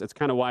again, that's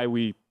kind of why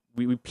we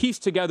piece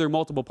together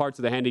multiple parts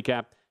of the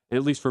handicap. And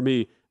at least for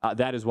me,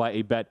 that is why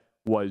a bet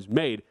was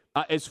made.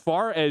 As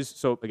far as,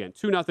 so again,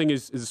 2-0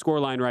 is the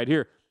scoreline right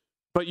here.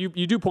 But you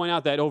do point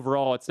out that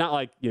overall, it's not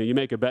like you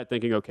make a bet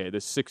thinking, okay,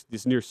 this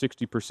near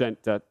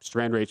 60%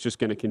 strand rate is just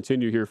going to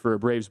continue here for a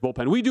Braves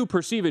bullpen. We do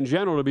perceive in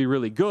general to be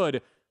really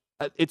good.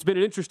 It's been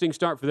an interesting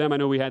start for them. I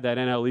know we had that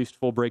NL East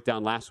full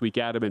breakdown last week,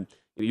 Adam, and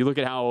you look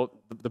at how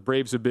the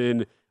Braves have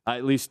been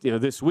at least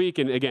this week.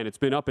 And again, it's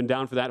been up and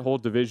down for that whole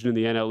division in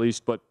the NL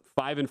East. But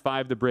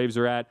 5-5 the Braves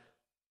are at.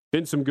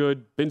 Been some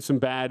good, been some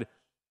bad.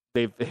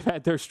 They've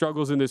had their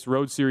struggles in this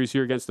road series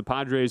here against the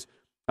Padres.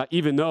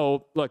 Even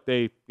though, look,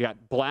 they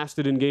got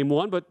blasted in game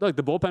 1, but look,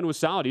 the bullpen was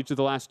solid each of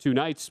the last 2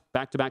 nights.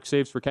 Back-to-back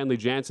saves for Kenley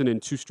Jansen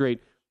and 2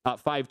 straight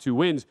 5-2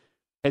 wins.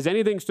 Has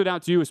anything stood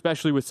out to you,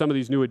 especially with some of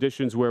these new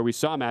additions where we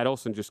saw Matt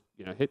Olson just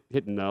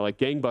hitting like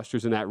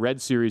gangbusters in that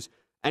Red series?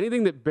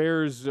 Anything that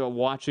bears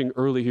watching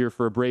early here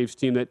for a Braves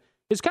team that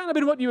has kind of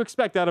been what you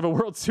expect out of a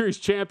World Series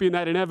champion,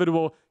 that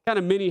inevitable kind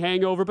of mini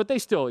hangover, but they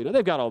still,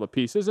 they've got all the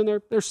pieces and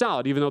they're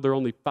solid, even though they're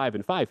only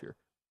 5-5 here.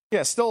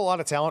 Yeah, still a lot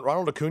of talent.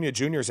 Ronald Acuna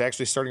Jr. is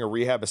actually starting a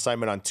rehab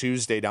assignment on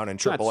Tuesday down in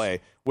AAA,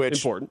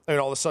 which important. And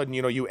all of a sudden,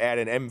 you add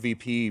an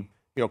MVP,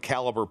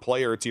 caliber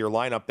player to your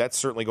lineup. That's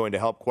certainly going to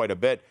help quite a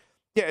bit.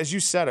 Yeah, as you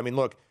said, I mean,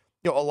 look,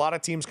 a lot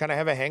of teams kind of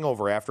have a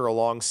hangover after a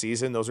long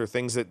season. Those are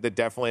things that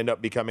definitely end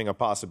up becoming a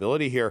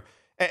possibility here.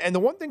 And the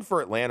one thing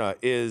for Atlanta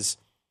is,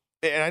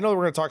 and I know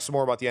we're going to talk some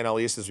more about the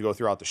NL East as we go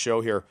throughout the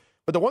show here,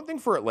 but the one thing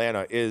for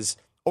Atlanta is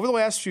over the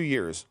last few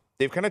years,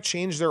 they've kind of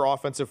changed their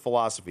offensive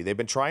philosophy. They've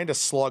been trying to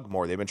slug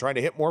more. They've been trying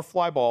to hit more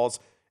fly balls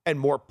and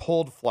more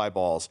pulled fly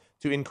balls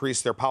to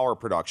increase their power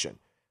production.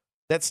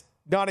 That's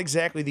not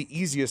exactly the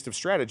easiest of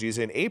strategies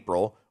in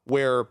April,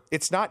 where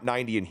it's not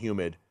 90 and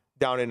humid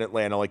down in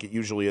Atlanta like it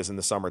usually is in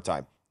the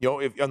summertime.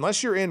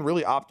 Unless you're in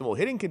really optimal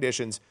hitting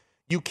conditions,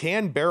 you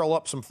can barrel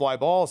up some fly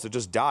balls to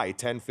just die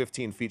 10,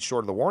 15 feet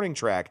short of the warning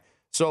track.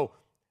 So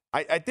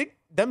I think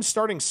them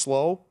starting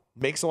slow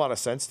makes a lot of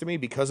sense to me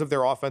because of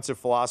their offensive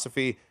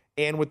philosophy.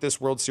 And with this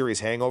World Series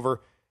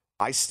hangover,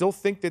 I still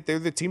think that they're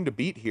the team to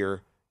beat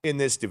here in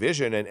this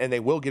division, and they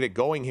will get it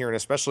going here. And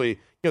especially,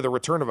 the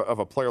return of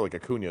a player like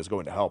Acuna is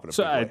going to help. In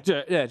a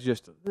big way.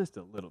 Just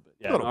a little bit.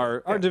 Yeah,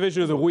 our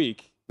division of the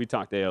week, we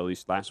talked AL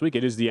East last week.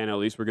 It is the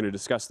NL East. We're going to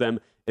discuss them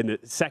in the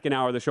second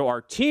hour of the show.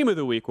 Our team of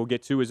the week we'll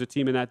get to is a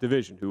team in that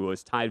division who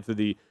was tied for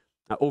the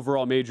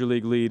overall Major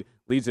League lead,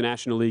 leads the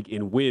National League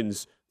in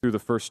wins through the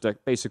first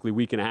basically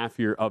week and a half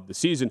here of the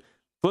season.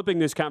 Flipping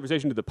this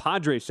conversation to the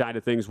Padres side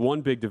of things,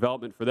 one big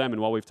development for them,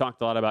 and while we've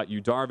talked a lot about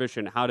Yu Darvish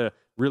and how to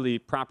really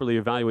properly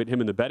evaluate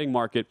him in the betting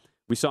market,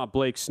 we saw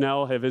Blake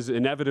Snell have his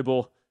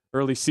inevitable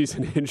early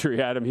season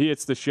injury at him. He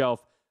hits the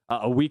shelf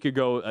a week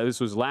ago. This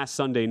was last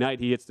Sunday night.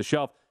 He hits the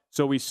shelf.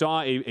 So we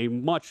saw a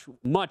much,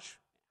 much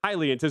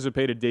highly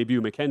anticipated debut,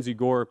 Mackenzie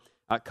Gore,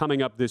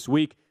 coming up this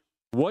week.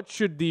 What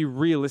should the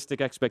realistic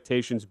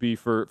expectations be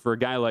for a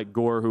guy like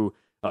Gore who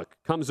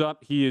comes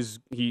up? He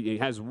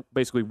has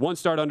basically one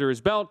start under his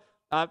belt.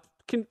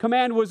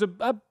 Command was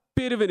a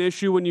bit of an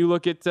issue when you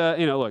look at,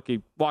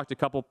 he walked a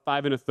couple,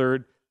 5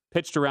 1/3,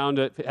 pitched around,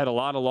 had a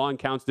lot of long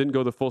counts, didn't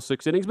go the full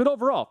 6 innings. But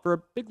overall, for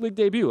a big league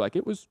debut,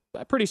 it was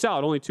pretty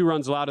solid. Only 2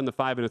 runs allowed in the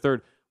 5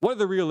 1/3. What are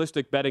the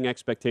realistic betting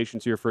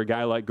expectations here for a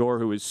guy like Gore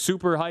who is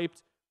super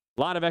hyped,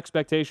 a lot of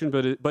expectation,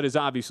 but is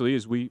obviously,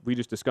 as we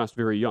just discussed,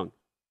 very young?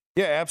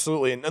 Yeah,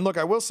 absolutely. And look,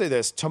 I will say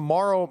this.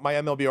 Tomorrow, my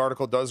MLB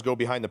article does go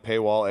behind the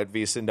paywall at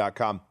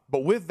vsin.com.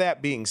 But with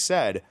that being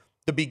said,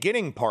 the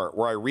beginning part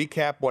where I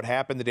recap what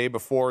happened the day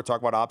before, talk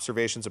about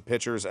observations of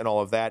pitchers and all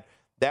of that,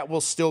 that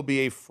will still be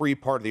a free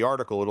part of the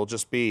article. It'll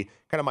just be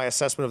kind of my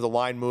assessment of the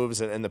line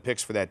moves and the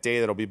picks for that day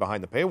that'll be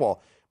behind the paywall.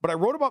 But I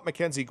wrote about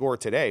Mackenzie Gore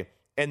today,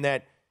 and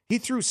that he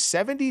threw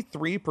 73%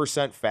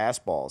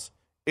 fastballs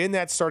in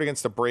that start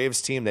against the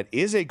Braves team that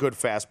is a good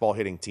fastball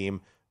hitting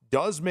team,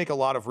 does make a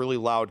lot of really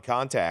loud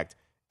contact,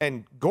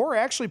 and Gore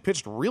actually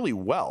pitched really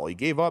well. He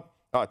gave up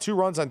 2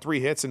 runs on 3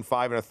 hits in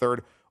 5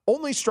 1/3.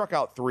 Only struck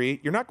out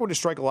 3. You're not going to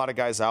strike a lot of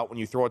guys out when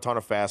you throw a ton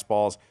of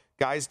fastballs.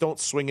 Guys don't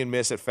swing and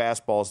miss at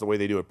fastballs the way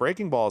they do at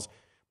breaking balls.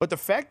 But the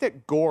fact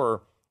that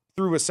Gore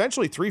threw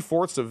essentially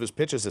 3/4 of his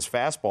pitches as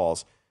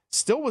fastballs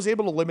still was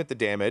able to limit the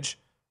damage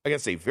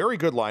against a very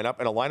good lineup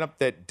and a lineup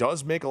that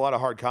does make a lot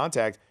of hard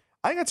contact,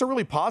 I think that's a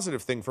really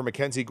positive thing for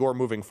Mackenzie Gore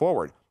moving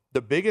forward.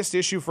 The biggest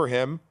issue for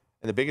him,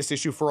 and the biggest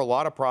issue for a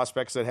lot of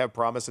prospects that have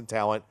promise and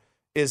talent,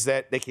 is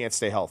that they can't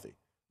stay healthy.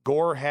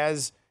 Gore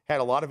has had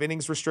a lot of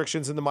innings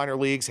restrictions in the minor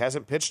leagues,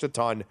 hasn't pitched a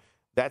ton.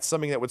 That's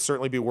something that would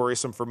certainly be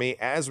worrisome for me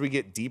as we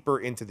get deeper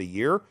into the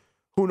year.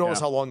 Who knows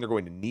how long they're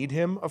going to need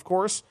him, of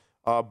course.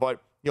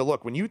 But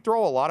look, when you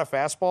throw a lot of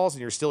fastballs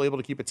and you're still able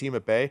to keep a team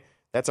at bay,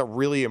 that's a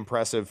really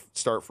impressive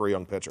start for a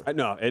young pitcher.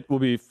 No, it will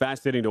be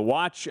fascinating to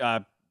watch.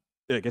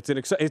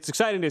 It's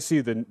exciting to see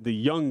the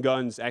young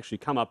guns actually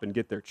come up and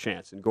get their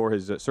chance, and Gore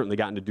has certainly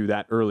gotten to do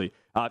that early.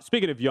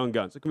 Speaking of young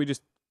guns, can we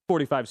just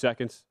 45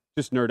 seconds?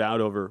 just nerd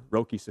out over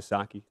Roki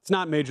Sasaki. It's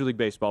not Major League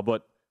Baseball,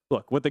 but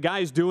look, what the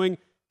guy's doing,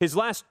 his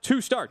last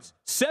 2 starts,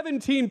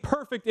 17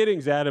 perfect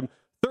innings, Adam,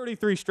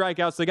 33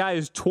 strikeouts. The guy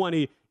is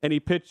 20, and he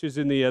pitches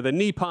in the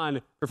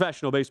Nippon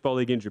Professional Baseball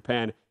League in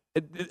Japan.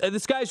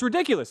 This guy's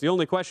ridiculous. The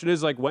only question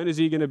is, like, when is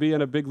he going to be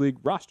on a big league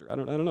roster? I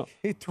don't know.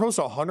 He throws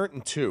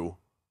 102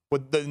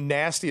 with the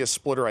nastiest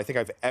splitter I think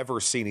I've ever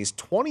seen. He's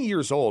 20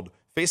 years old,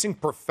 facing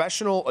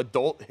professional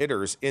adult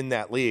hitters in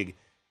that league,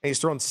 and he's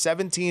thrown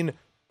 17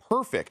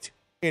 perfect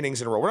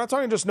innings in a row. We're not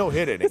talking just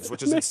no-hit innings,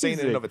 which is insane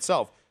in and of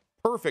itself.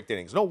 Perfect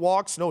innings. No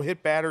walks, no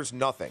hit batters,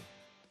 nothing.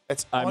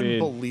 That's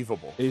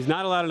unbelievable. He's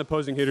not allowed an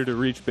opposing hitter to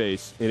reach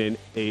base in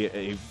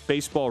a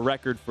baseball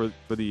record for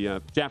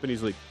the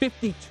Japanese league.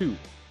 52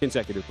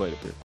 consecutive plate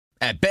appearances.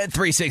 At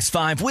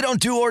Bet365, we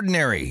don't do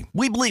ordinary.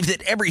 We believe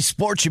that every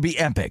sport should be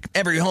epic.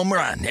 Every home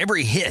run,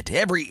 every hit,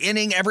 every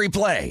inning, every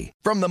play.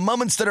 From the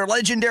moments that are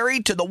legendary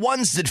to the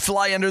ones that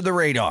fly under the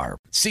radar.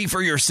 See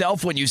for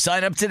yourself when you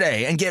sign up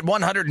today and get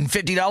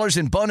 $150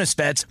 in bonus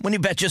bets when you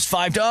bet just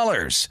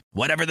 $5.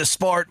 Whatever the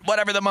sport,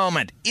 whatever the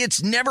moment,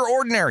 it's never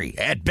ordinary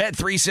at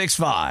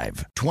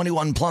Bet365.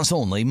 21 plus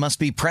only. Must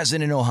be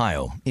present in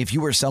Ohio. If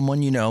you or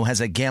someone you know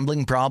has a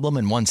gambling problem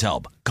and wants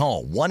help,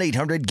 call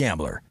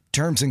 1-800-GAMBLER.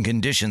 Terms and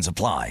conditions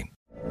apply.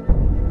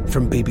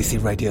 From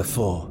BBC Radio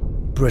 4,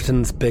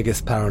 Britain's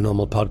biggest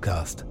paranormal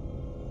podcast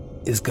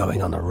is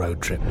going on a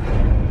road trip.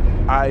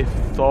 I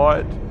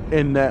thought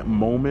in that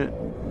moment,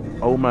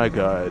 oh my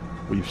God,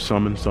 we've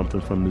summoned something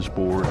from this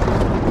board.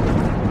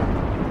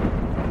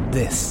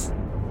 This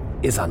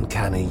is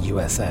Uncanny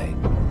USA.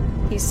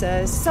 He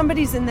says,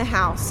 somebody's in the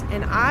house,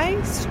 and I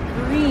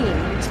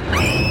screamed.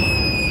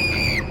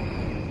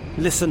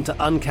 Listen to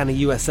Uncanny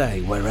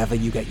USA wherever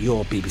you get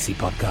your BBC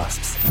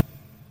podcasts,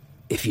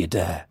 if you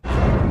dare.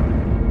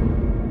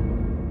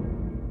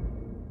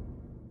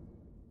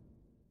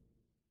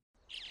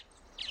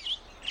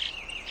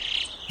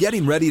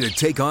 Getting ready to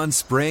take on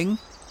spring?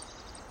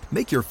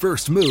 Make your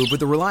first move with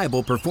the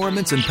reliable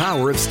performance and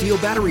power of Steel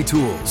battery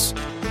tools.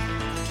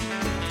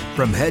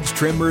 From hedge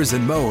trimmers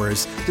and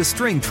mowers to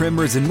string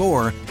trimmers and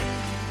more,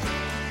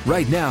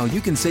 right now you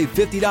can save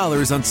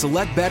 $50 on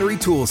select battery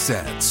tool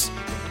sets.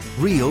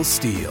 Real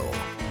Steel.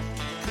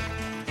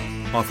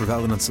 Offer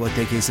valid on select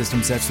AK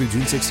system sets through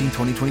June 16,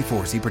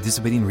 2024. See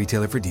participating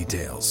retailer for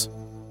details.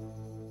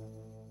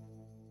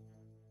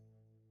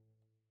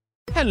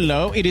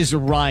 Hello, it is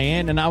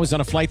Ryan, and I was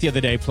on a flight the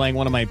other day playing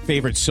one of my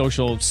favorite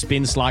social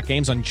spin slot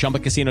games on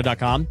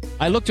ChumbaCasino.com.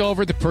 I looked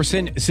over at the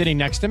person sitting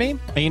next to me,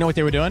 and you know what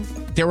they were doing?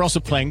 They were also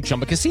playing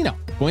Chumba Casino.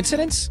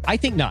 Coincidence? I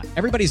think not.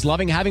 Everybody's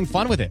loving having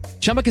fun with it.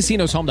 Chumba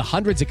Casino is home to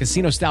hundreds of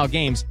casino-style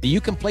games that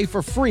you can play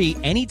for free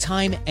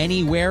anytime,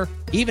 anywhere,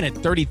 even at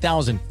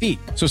 30,000 feet.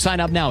 So sign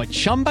up now at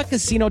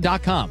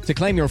ChumbaCasino.com to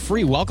claim your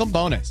free welcome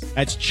bonus.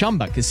 That's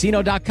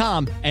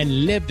ChumbaCasino.com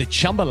and live the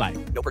Chumba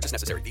life. No purchase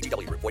necessary.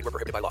 VGW. Void where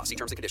prohibited by law. See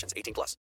terms and conditions. 18+.